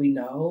of what we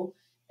know.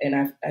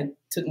 And I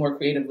took more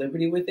creative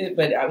liberty with it,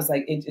 but I was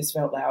like, it just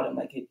felt loud and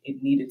like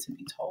it needed to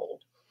be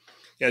told.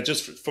 Yeah,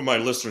 just for my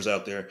listeners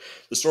out there,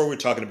 the story we're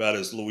talking about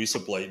is Louisa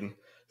Blayton,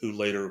 who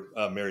later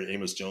married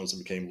Amos Jones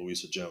and became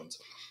Louisa Jones.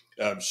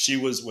 When she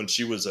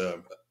was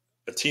a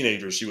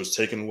teenager, she was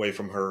taken away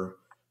from her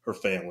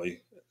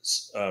family,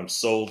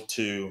 sold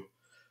to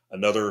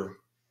another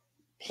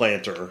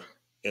planter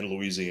in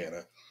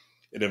Louisiana,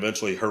 and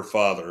eventually her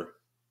father,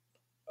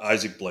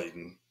 Isaac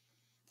Blayton,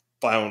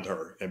 found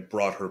her and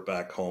brought her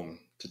back home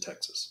to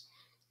Texas.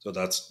 So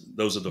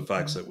those are the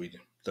facts that we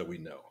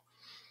know.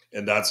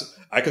 And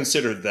I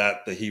consider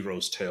that the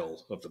hero's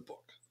tale of the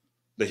book.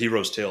 the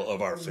hero's tale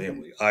of our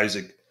family.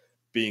 Isaac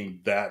being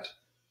that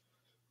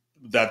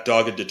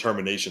dogged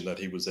determination that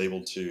he was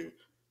able to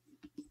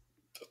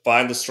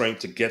find the strength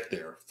to get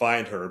there,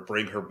 find her,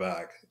 bring her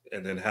back,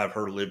 and then have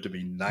her live to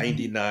be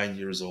 99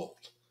 years old.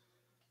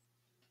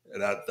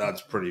 And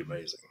that's pretty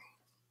amazing.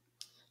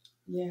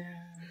 Yeah.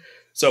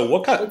 So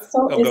what kind? It's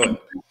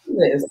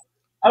miraculous.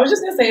 I was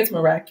just gonna say it's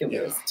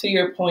miraculous. Yeah. To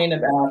your point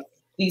about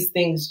these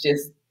things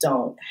just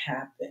don't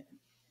happen.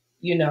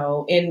 You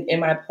know, in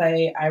my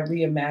play, I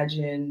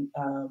reimagine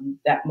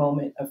that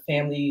moment of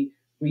family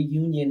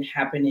reunion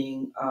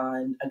happening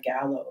on a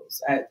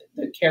gallows.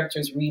 The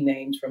character's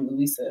renamed from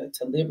Louisa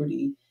to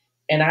Liberty,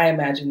 and I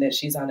imagine that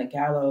she's on a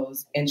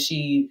gallows and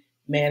she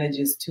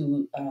manages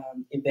to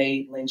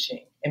evade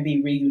lynching and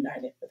be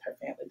reunited with her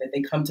family, that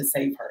they come to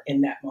save her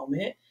in that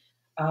moment.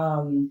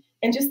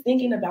 And just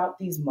thinking about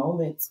these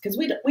moments, because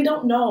we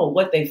don't know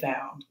what they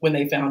found when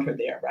they found her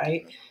there,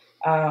 right?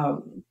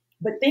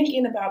 But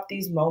thinking about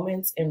these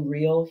moments in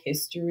real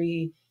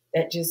history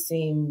that just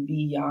seem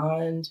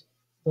beyond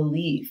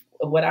belief.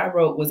 What I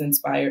wrote was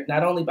inspired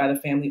not only by the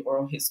family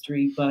oral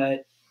history,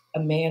 but a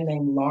man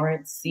named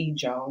Lawrence C.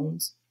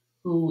 Jones,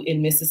 who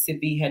in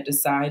Mississippi had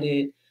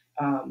decided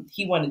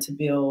he wanted to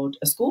build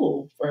a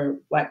school for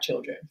Black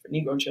children, for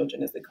Negro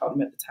children, as they called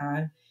them at the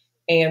time.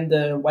 And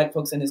the white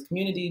folks in his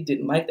community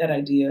didn't like that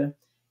idea,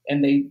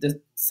 and they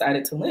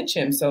decided to lynch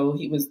him. So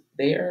he was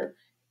there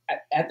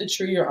at the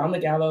tree or on the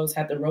gallows,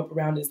 had the rope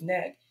around his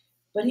neck.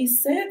 But he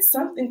said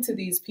something to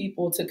these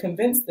people to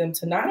convince them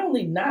to not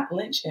only not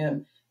lynch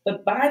him,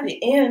 but by the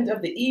end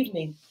of the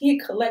evening, he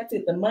had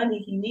collected the money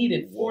he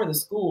needed for the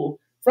school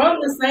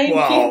from the same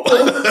people.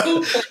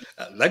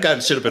 That guy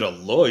should have been a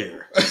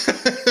lawyer.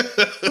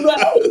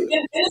 Right.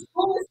 And the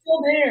school is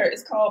still there.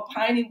 It's called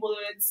Piney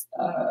Woods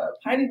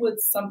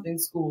something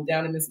school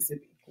down in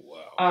Mississippi.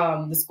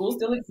 Wow. The school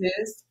still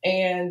exists.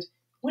 And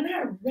when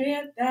I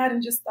read that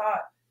and just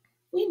thought,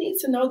 we need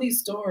to know these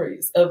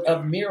stories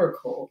of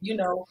miracle, you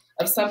know,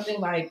 of something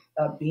like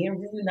being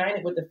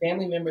reunited with a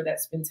family member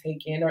that's been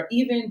taken, or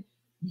even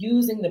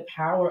using the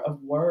power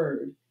of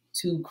word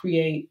to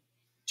create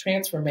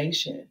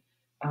transformation.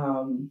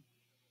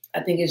 I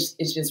think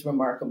it's just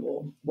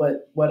remarkable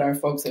what our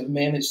folks have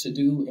managed to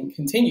do and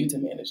continue to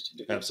manage to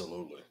do.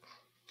 Absolutely.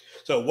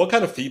 So what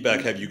kind of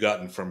feedback have you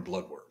gotten from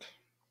Bloodwork?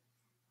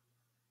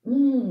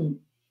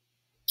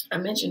 I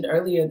mentioned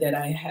earlier that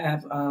I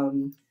have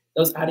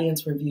those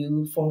audience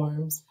review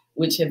forms,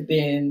 which have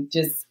been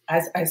just,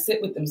 I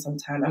sit with them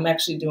sometime. I'm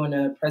actually doing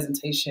a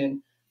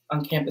presentation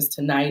on campus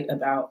tonight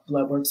about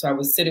Bloodwork. So I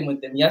was sitting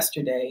with them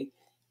yesterday,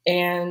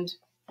 and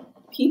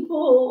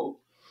people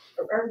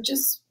are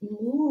just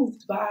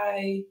moved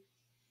by,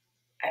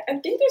 I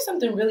think there's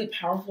something really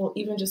powerful,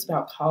 even just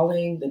about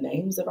calling the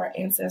names of our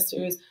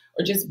ancestors,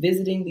 or just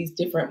visiting these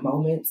different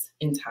moments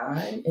in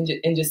time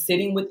and just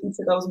sitting with each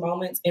of those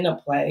moments in a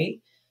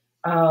play.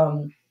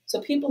 So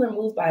people are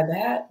moved by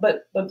that,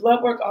 but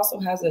Bloodwork also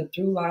has a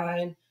through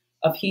line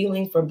of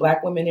healing for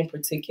Black women in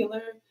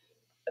particular,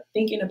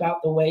 thinking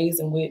about the ways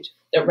in which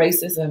that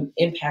racism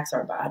impacts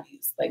our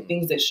bodies, like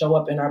things that show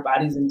up in our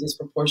bodies in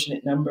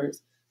disproportionate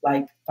numbers,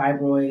 like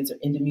fibroids or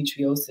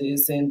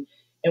endometriosis, and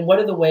what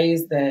are the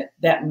ways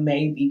that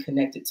may be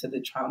connected to the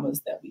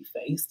traumas that we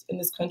faced in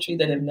this country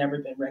that have never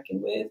been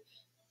reckoned with.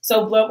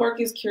 So Bloodwork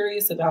is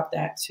curious about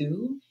that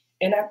too.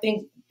 And I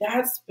think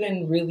that's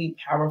been really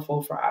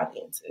powerful for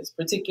audiences,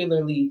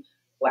 particularly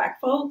Black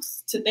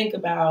folks, to think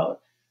about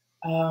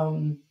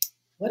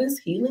what does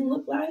healing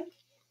look like?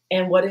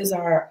 And what is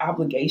our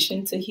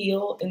obligation to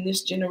heal in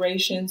this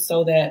generation,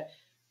 so that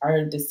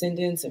our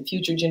descendants and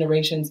future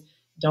generations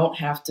don't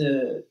have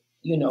to,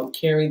 you know,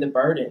 carry the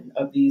burden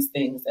of these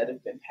things that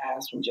have been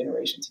passed from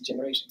generation to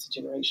generation to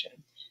generation.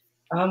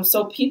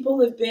 So people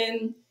have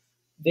been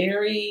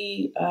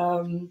very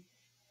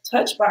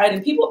touched by it,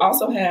 and people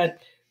also had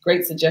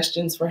great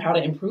suggestions for how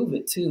to improve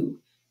it too.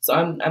 So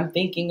I'm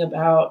thinking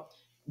about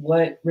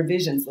what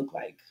revisions look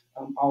like,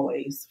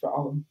 always, for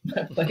all of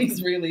my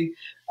plays, really.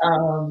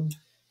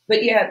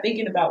 But yeah,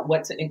 thinking about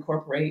what to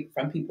incorporate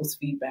from people's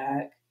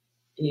feedback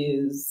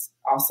is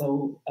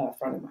also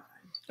front of mind.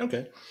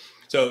 Okay.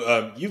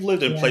 So you've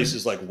lived in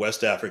places like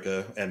West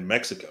Africa and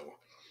Mexico.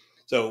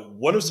 So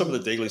what are some of the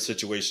daily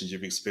situations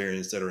you've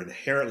experienced that are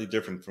inherently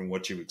different from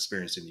what you've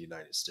experienced in the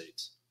United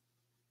States?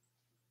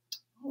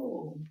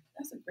 Oh,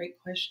 that's a great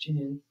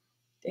question.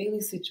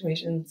 Daily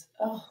situations.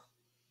 Oh,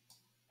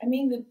 I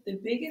mean, the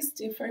biggest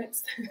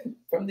difference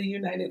from the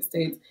United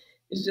States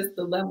is just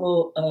the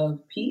level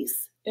of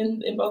peace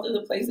in both of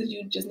the places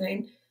you just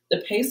named.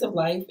 The pace of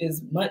life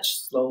is much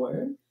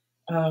slower.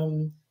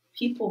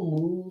 People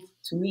move,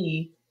 to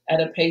me,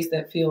 at a pace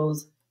that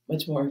feels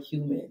much more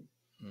human.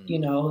 You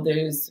know,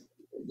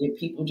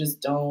 people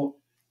just don't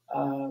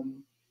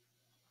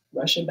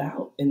rush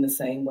about in the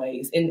same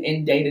ways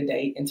in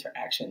day-to-day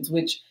interactions,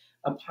 which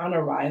upon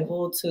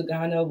arrival to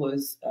Ghana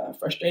was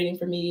frustrating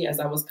for me, as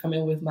I was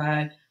coming with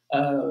my,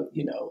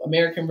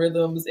 American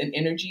rhythms and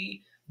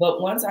energy.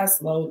 But once I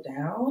slowed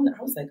down,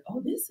 I was like,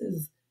 oh, this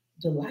is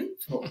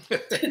delightful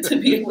to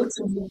be able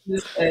to move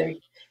this way.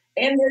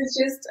 And there's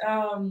just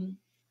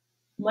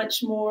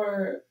much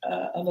more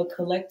of a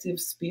collective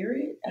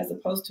spirit as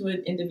opposed to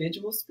an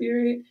individual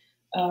spirit.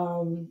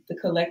 The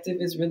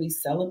collective is really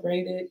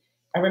celebrated.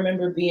 I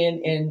remember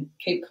being in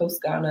Cape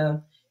Coast,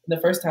 Ghana. The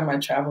first time I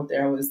traveled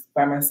there, I was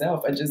by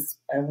myself.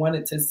 I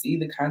wanted to see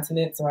the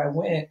continent, so I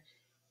went.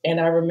 And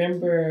I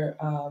remember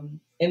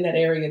in that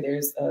area,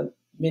 there's a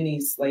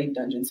mini slave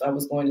dungeon. So I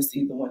was going to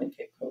see the one in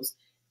Cape Coast.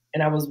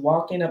 And I was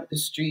walking up the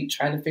street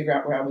trying to figure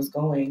out where I was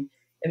going.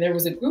 And there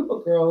was a group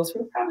of girls who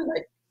were probably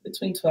like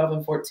between 12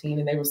 and 14,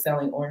 and they were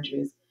selling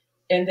oranges.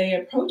 And they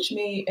approached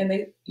me and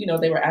they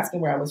were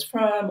asking where I was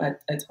from. I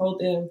told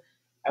them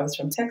I was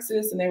from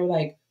Texas. And they were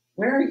like,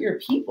 "Where are your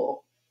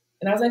people?"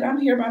 And I was like, "I'm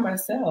here by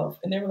myself."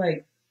 And they were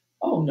like,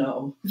 "Oh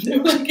no." They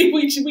were like,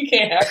 we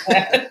can't have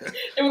that.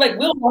 They were like,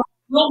 we'll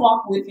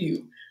walk with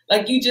you.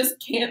 Like, you just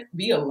can't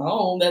be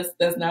alone.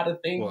 That's not a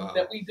thing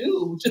that we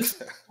do.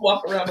 Just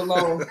walk around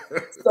alone.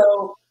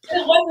 So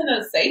it wasn't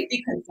a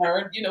safety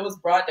concern. It was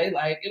broad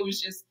daylight. It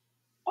was just,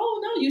 oh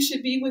no, you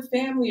should be with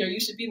family, or you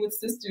should be with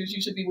sisters.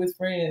 You should be with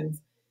friends.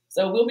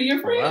 So we'll be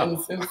your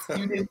friends since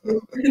you didn't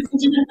bring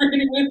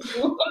it with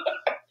you.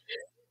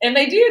 And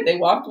they did. They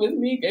walked with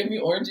me, gave me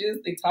oranges.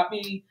 They taught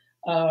me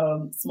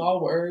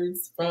small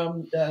words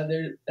from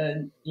their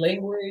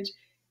language.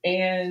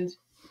 And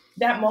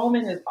that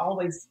moment has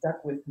always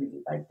stuck with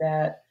me, like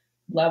that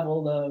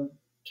level of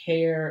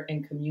care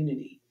and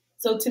community.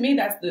 So to me,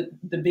 that's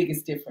the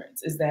biggest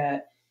difference, is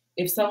that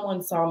if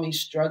someone saw me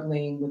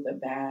struggling with a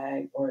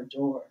bag or a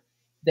door,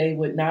 they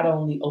would not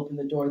only open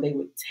the door, they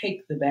would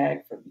take the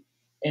bag from me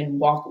and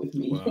walk with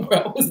me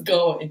where I was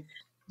going.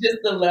 Just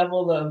the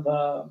level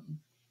of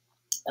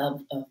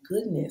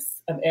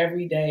goodness, of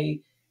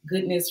everyday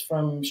goodness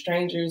from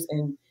strangers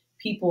and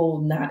people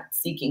not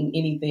seeking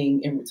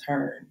anything in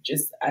return.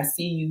 Just, I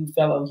see you,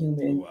 fellow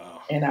human,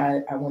 and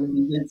I want to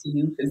be good to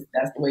you because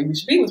that's the way we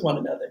should be with one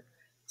another.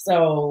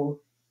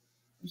 So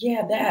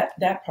yeah,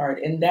 that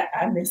part, and that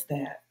I miss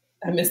that.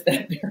 I miss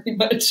that very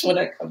much when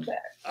I come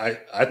back.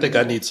 I think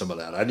I need some of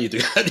that. I need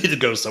to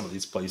go to some of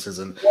these places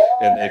and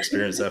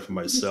experience that for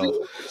myself.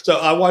 So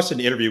I watched an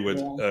interview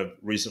with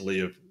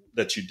recently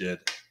that you did,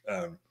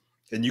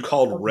 and you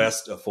called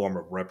rest a form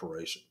of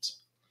reparations.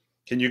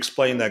 Can you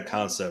explain that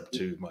concept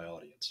to my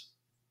audience?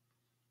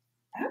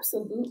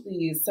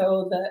 Absolutely.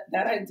 So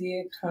that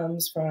idea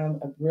comes from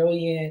a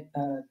brilliant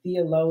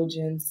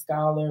theologian,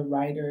 scholar,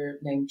 writer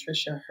named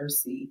Tricia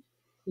Hersey,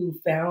 who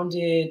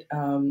founded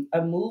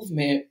a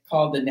movement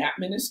called the Nap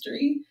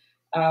Ministry.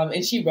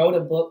 And she wrote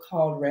a book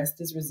called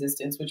Rest is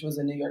Resistance, which was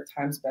a New York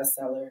Times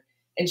bestseller.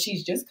 And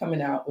she's just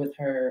coming out with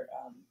her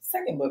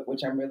second book,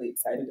 which I'm really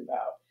excited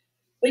about.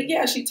 But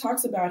yeah, she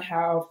talks about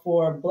how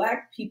for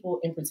Black people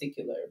in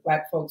particular,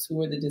 Black folks who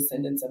were the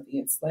descendants of the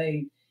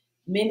enslaved,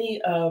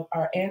 many of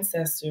our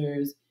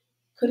ancestors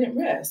couldn't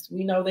rest.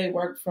 We know they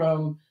worked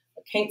from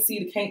can't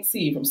see to can't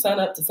see, from sun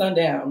up to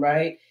sundown,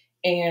 right?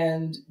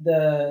 And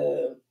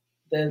the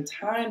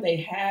time they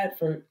had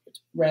for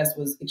rest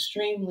was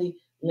extremely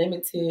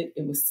limited.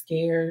 It was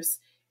scarce,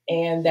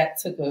 and that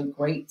took a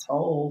great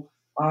toll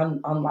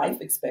on life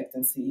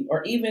expectancy,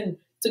 or even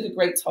took a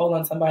great toll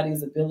on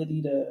somebody's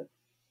ability to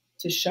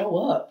show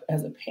up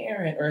as a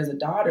parent or as a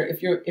daughter.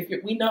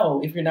 We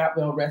know if you're not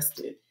well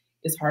rested,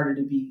 it's harder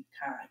to be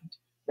kind,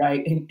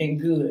 right?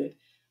 And good.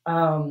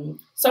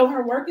 So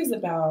her work is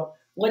about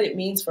what it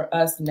means for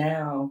us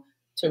now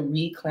to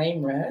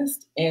reclaim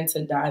rest and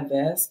to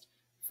divest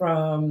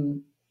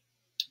from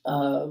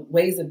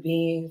ways of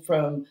being,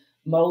 from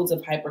modes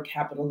of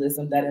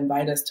hypercapitalism that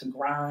invite us to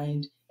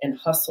grind and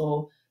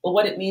hustle, but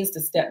what it means to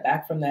step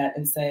back from that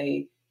and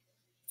say,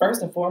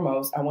 first and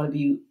foremost, I want to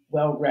be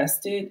well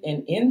rested.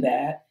 And in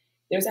that,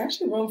 there's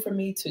actually room for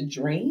me to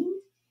dream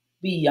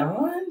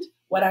beyond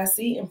what I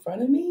see in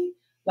front of me.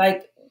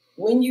 Like,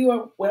 when you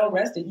are well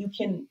rested, you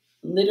can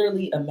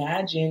literally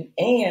imagine.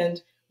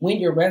 And when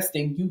you're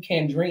resting, you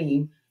can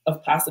dream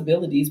of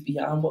possibilities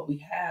beyond what we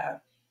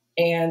have.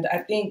 And I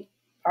think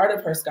part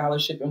of her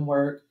scholarship and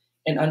work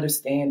and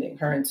understanding,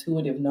 her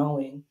intuitive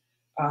knowing,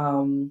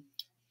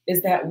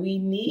 is that we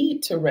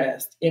need to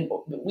rest. And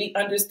we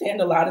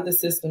understand a lot of the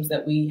systems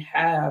that we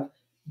have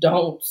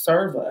don't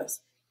serve us.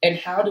 And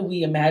how do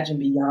we imagine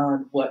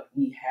beyond what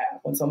we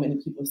have? When so many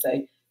people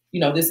say,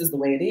 this is the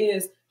way it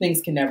is,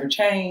 things can never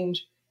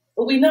change.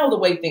 But we know the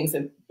way things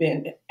have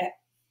been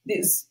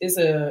is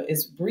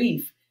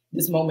brief,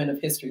 this moment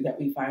of history that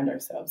we find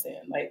ourselves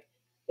in. Like,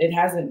 it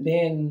hasn't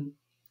been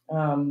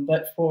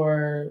but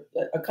for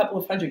a couple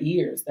of 100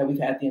 years that we've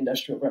had the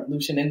Industrial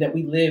Revolution, and that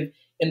we live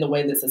in the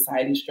way that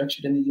society is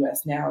structured in the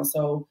US now.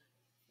 So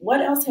what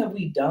else have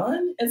we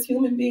done as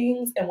human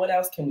beings, and what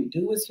else can we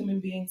do as human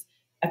beings?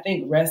 I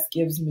think rest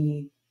gives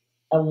me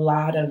a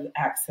lot of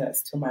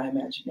access to my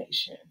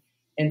imagination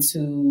and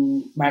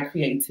to my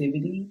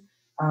creativity.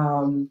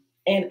 And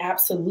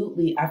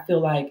absolutely, I feel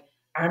like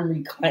I'm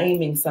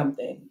reclaiming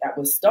something that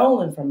was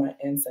stolen from my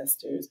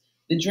ancestors,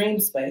 the dream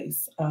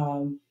space,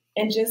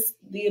 and just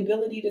the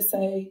ability to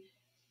say,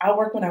 I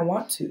work when I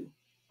want to.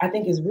 I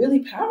think is really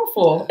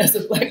powerful as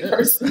a Black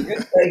person.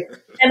 It's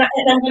like, and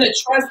I'm going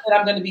to trust that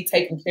I'm going to be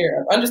taken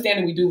care of.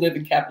 Understanding we do live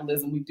in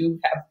capitalism, we do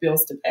have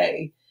bills to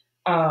pay.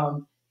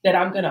 That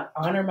I'm going to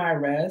honor my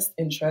rest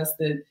and trust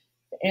that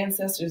the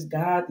ancestors,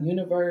 God, the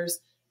universe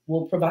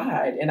will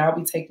provide, and I'll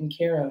be taken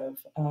care of.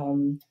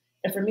 And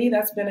for me,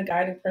 that's been a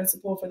guiding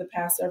principle for the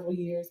past several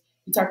years.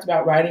 You talked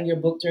about writing your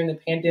book during the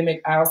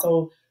pandemic. I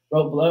also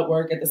wrote blood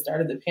work at the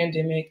start of the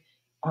pandemic.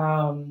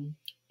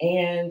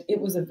 And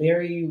it was a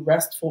very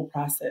restful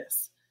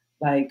process.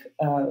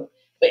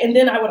 And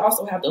then I would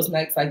also have those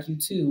nights like you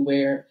too,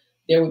 where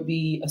there would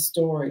be a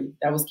story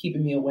that was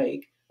keeping me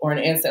awake or an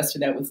ancestor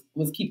that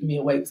was keeping me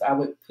awake. So I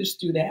would push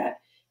through that.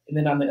 And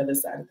then on the other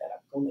side of that, I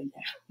would go lay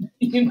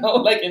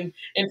down,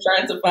 and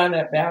trying to find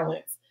that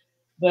balance.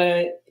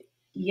 But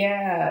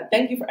yeah,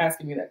 thank you for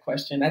asking me that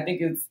question. I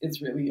think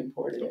it's really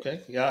important. Okay.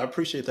 Yeah, I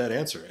appreciate that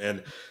answer.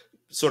 And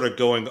sort of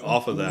going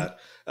off of that,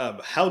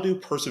 how do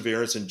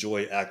perseverance and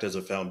joy act as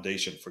a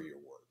foundation for your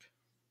work?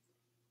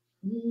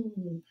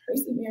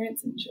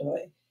 Perseverance and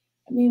joy.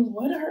 I mean,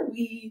 what are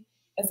we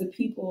as a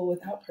people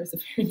without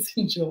perseverance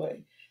and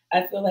joy?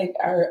 I feel like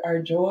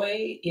our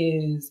joy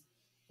is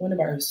one of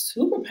our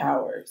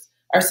superpowers.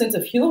 Our sense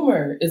of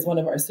humor is one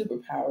of our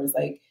superpowers.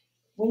 Like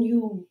when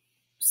you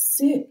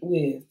sit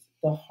with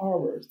the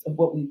horrors of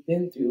what we've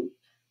been through,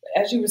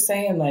 as you were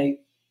saying,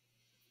 like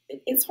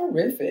it's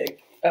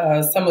horrific.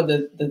 Some of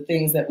the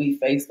things that we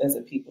faced as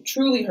a people,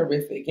 truly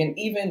horrific. And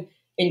even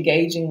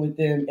engaging with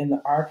them in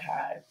the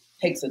archive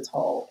takes a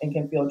toll and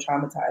can feel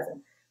traumatizing.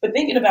 But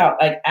thinking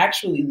about like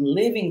actually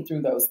living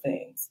through those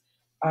things,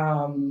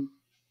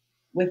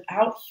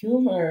 without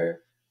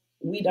humor,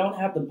 we don't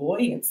have the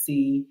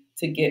buoyancy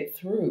to get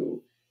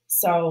through.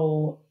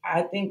 So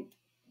I think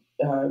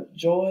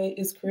joy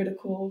is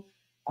critical.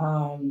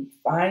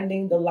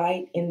 Finding the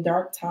light in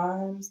dark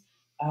times,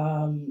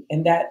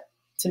 and that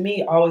to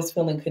me, always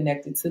feeling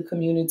connected to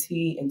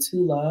community and to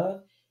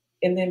love,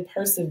 and then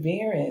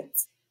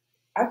perseverance.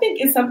 I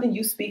think it's something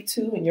you speak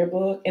to in your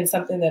book, and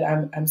something that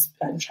I'm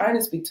trying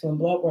to speak to in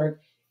blood work.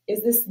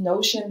 Is this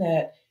notion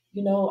that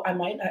I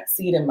might not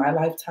see it in my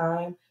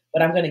lifetime,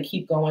 but I'm going to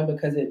keep going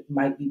because it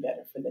might be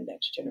better for the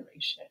next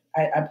generation.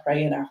 I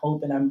pray and I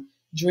hope and I'm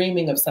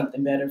dreaming of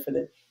something better for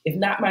if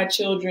not my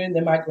children,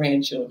 then my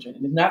grandchildren,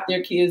 and if not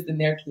their kids, then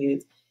their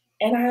kids.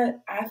 And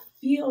I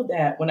feel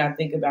that when I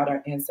think about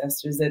our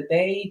ancestors, that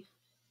they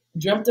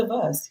dreamt of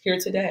us here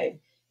today,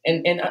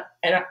 and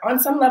on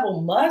some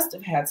level must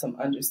have had some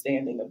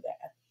understanding of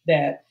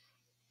that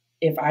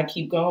if I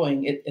keep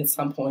going, at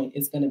some point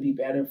it's going to be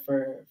better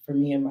for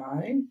me and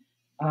mine,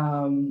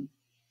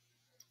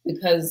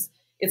 because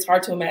it's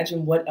hard to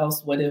imagine what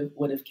else would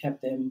have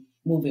kept them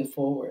moving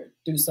forward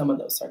through some of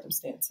those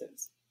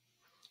circumstances.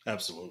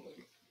 Absolutely.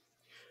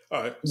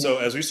 All right. Yeah. So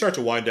as we start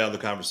to wind down the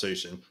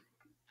conversation,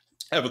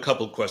 I have a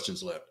couple of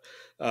questions left.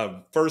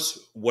 First,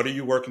 what are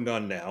you working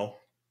on now?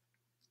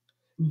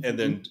 Mm-hmm. And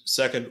then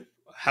second,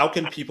 how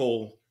can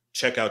people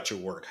check out your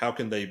work? How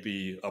can they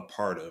be a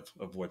part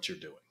of what you're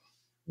doing?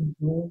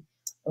 Mm-hmm.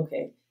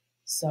 Okay.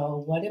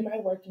 So what am I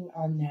working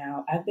on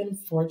now? I've been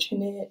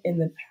fortunate in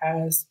the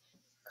past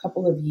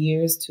couple of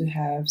years to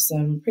have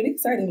some pretty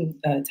exciting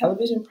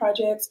television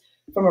projects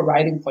from a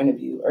writing point of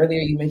view.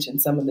 Earlier, you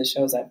mentioned some of the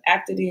shows I've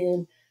acted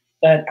in,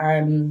 but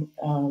I'm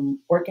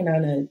working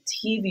on a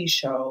TV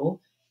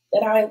show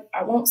that I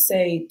won't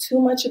say too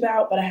much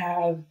about, but I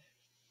have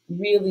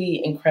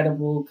really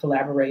incredible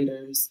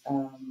collaborators.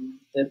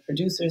 The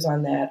producers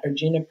on that are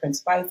Gina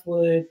Prince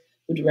Bythewood,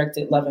 who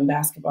directed Love and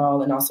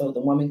Basketball, and also The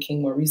Woman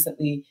King more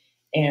recently,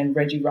 and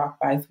Reggie Rock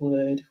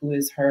Bythewood, who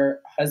is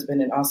her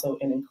husband and also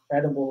an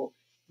incredible,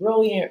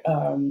 brilliant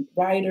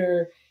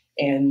writer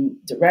and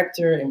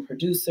director and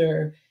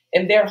producer.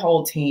 And their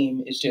whole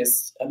team is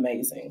just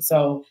amazing.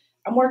 So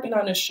I'm working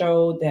on a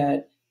show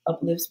that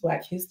uplifts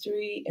Black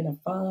history in a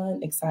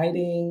fun,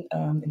 exciting,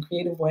 and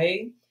creative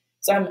way.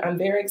 So I'm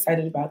very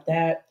excited about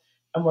that.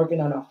 I'm working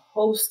on a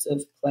host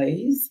of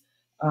plays.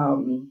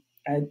 I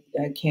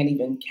can't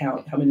even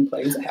count how many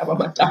plays I have on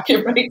my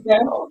docket right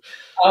now,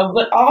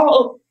 but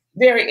all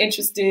very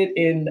interested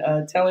in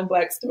telling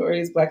Black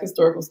stories, Black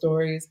historical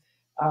stories,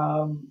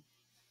 from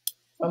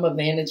a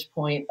vantage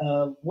point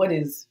of what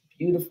is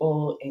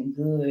beautiful and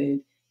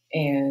good,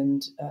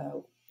 and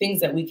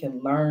things that we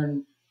can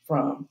learn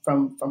from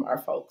our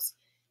folks.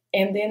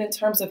 And then in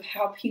terms of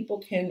how people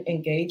can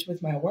engage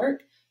with my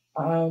work,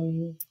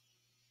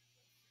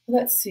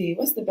 let's see,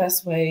 what's the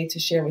best way to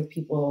share with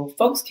people?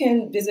 Folks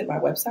can visit my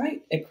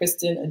website at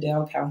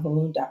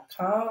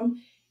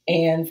KristenAdeleCalhoun.com.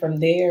 And from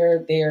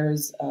there,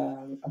 there's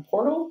a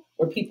portal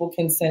where people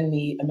can send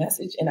me a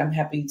message, and I'm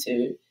happy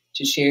to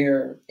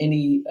share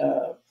any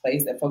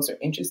plays that folks are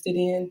interested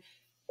in.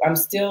 I'm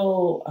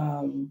still,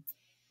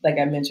 like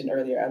I mentioned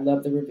earlier, I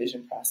love the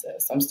revision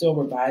process. I'm still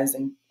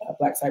revising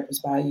Black Cypress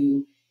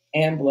Bayou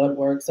and Blood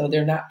Work. So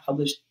they're not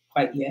published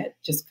quite yet,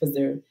 just because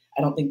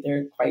I don't think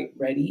they're quite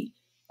ready.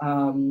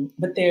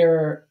 But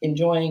they're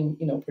enjoying,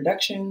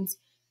 productions,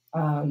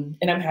 and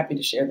I'm happy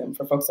to share them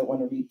for folks that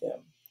want to read them.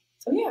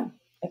 So yeah.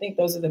 I think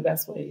those are the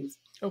best ways.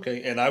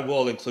 Okay, and I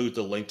will include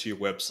the link to your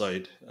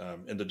website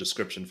in the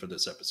description for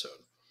this episode.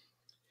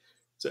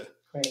 So,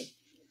 Great.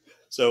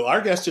 so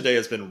our guest today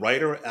has been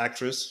writer,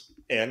 actress,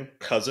 and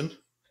cousin,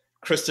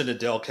 Kristen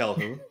Adele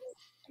Calhoun.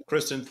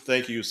 Kristen,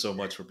 thank you so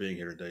much for being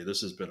here today.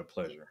 This has been a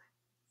pleasure.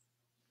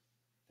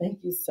 Thank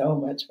you so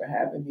much for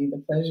having me.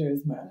 The pleasure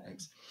is mine.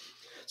 Thanks.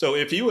 So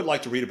if you would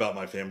like to read about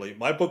my family,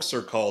 my books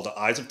are called The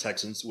Eyes of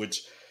Texans,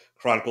 which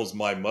chronicles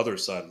my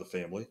mother's side of the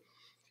family.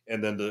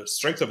 And then The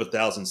Strength of a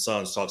Thousand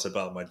Sons talks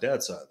about my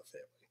dad's side of the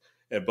family.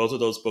 And both of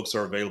those books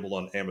are available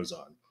on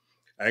Amazon.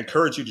 I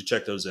encourage you to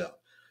check those out.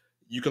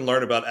 You can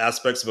learn about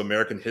aspects of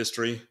American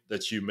history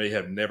that you may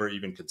have never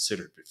even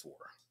considered before.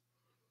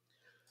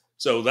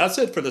 So that's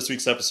it for this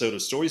week's episode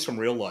of Stories from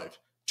Real Life.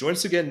 Join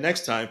us again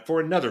next time for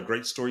another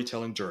great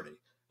storytelling journey.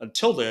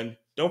 Until then,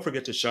 don't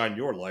forget to shine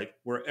your light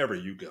wherever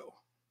you go.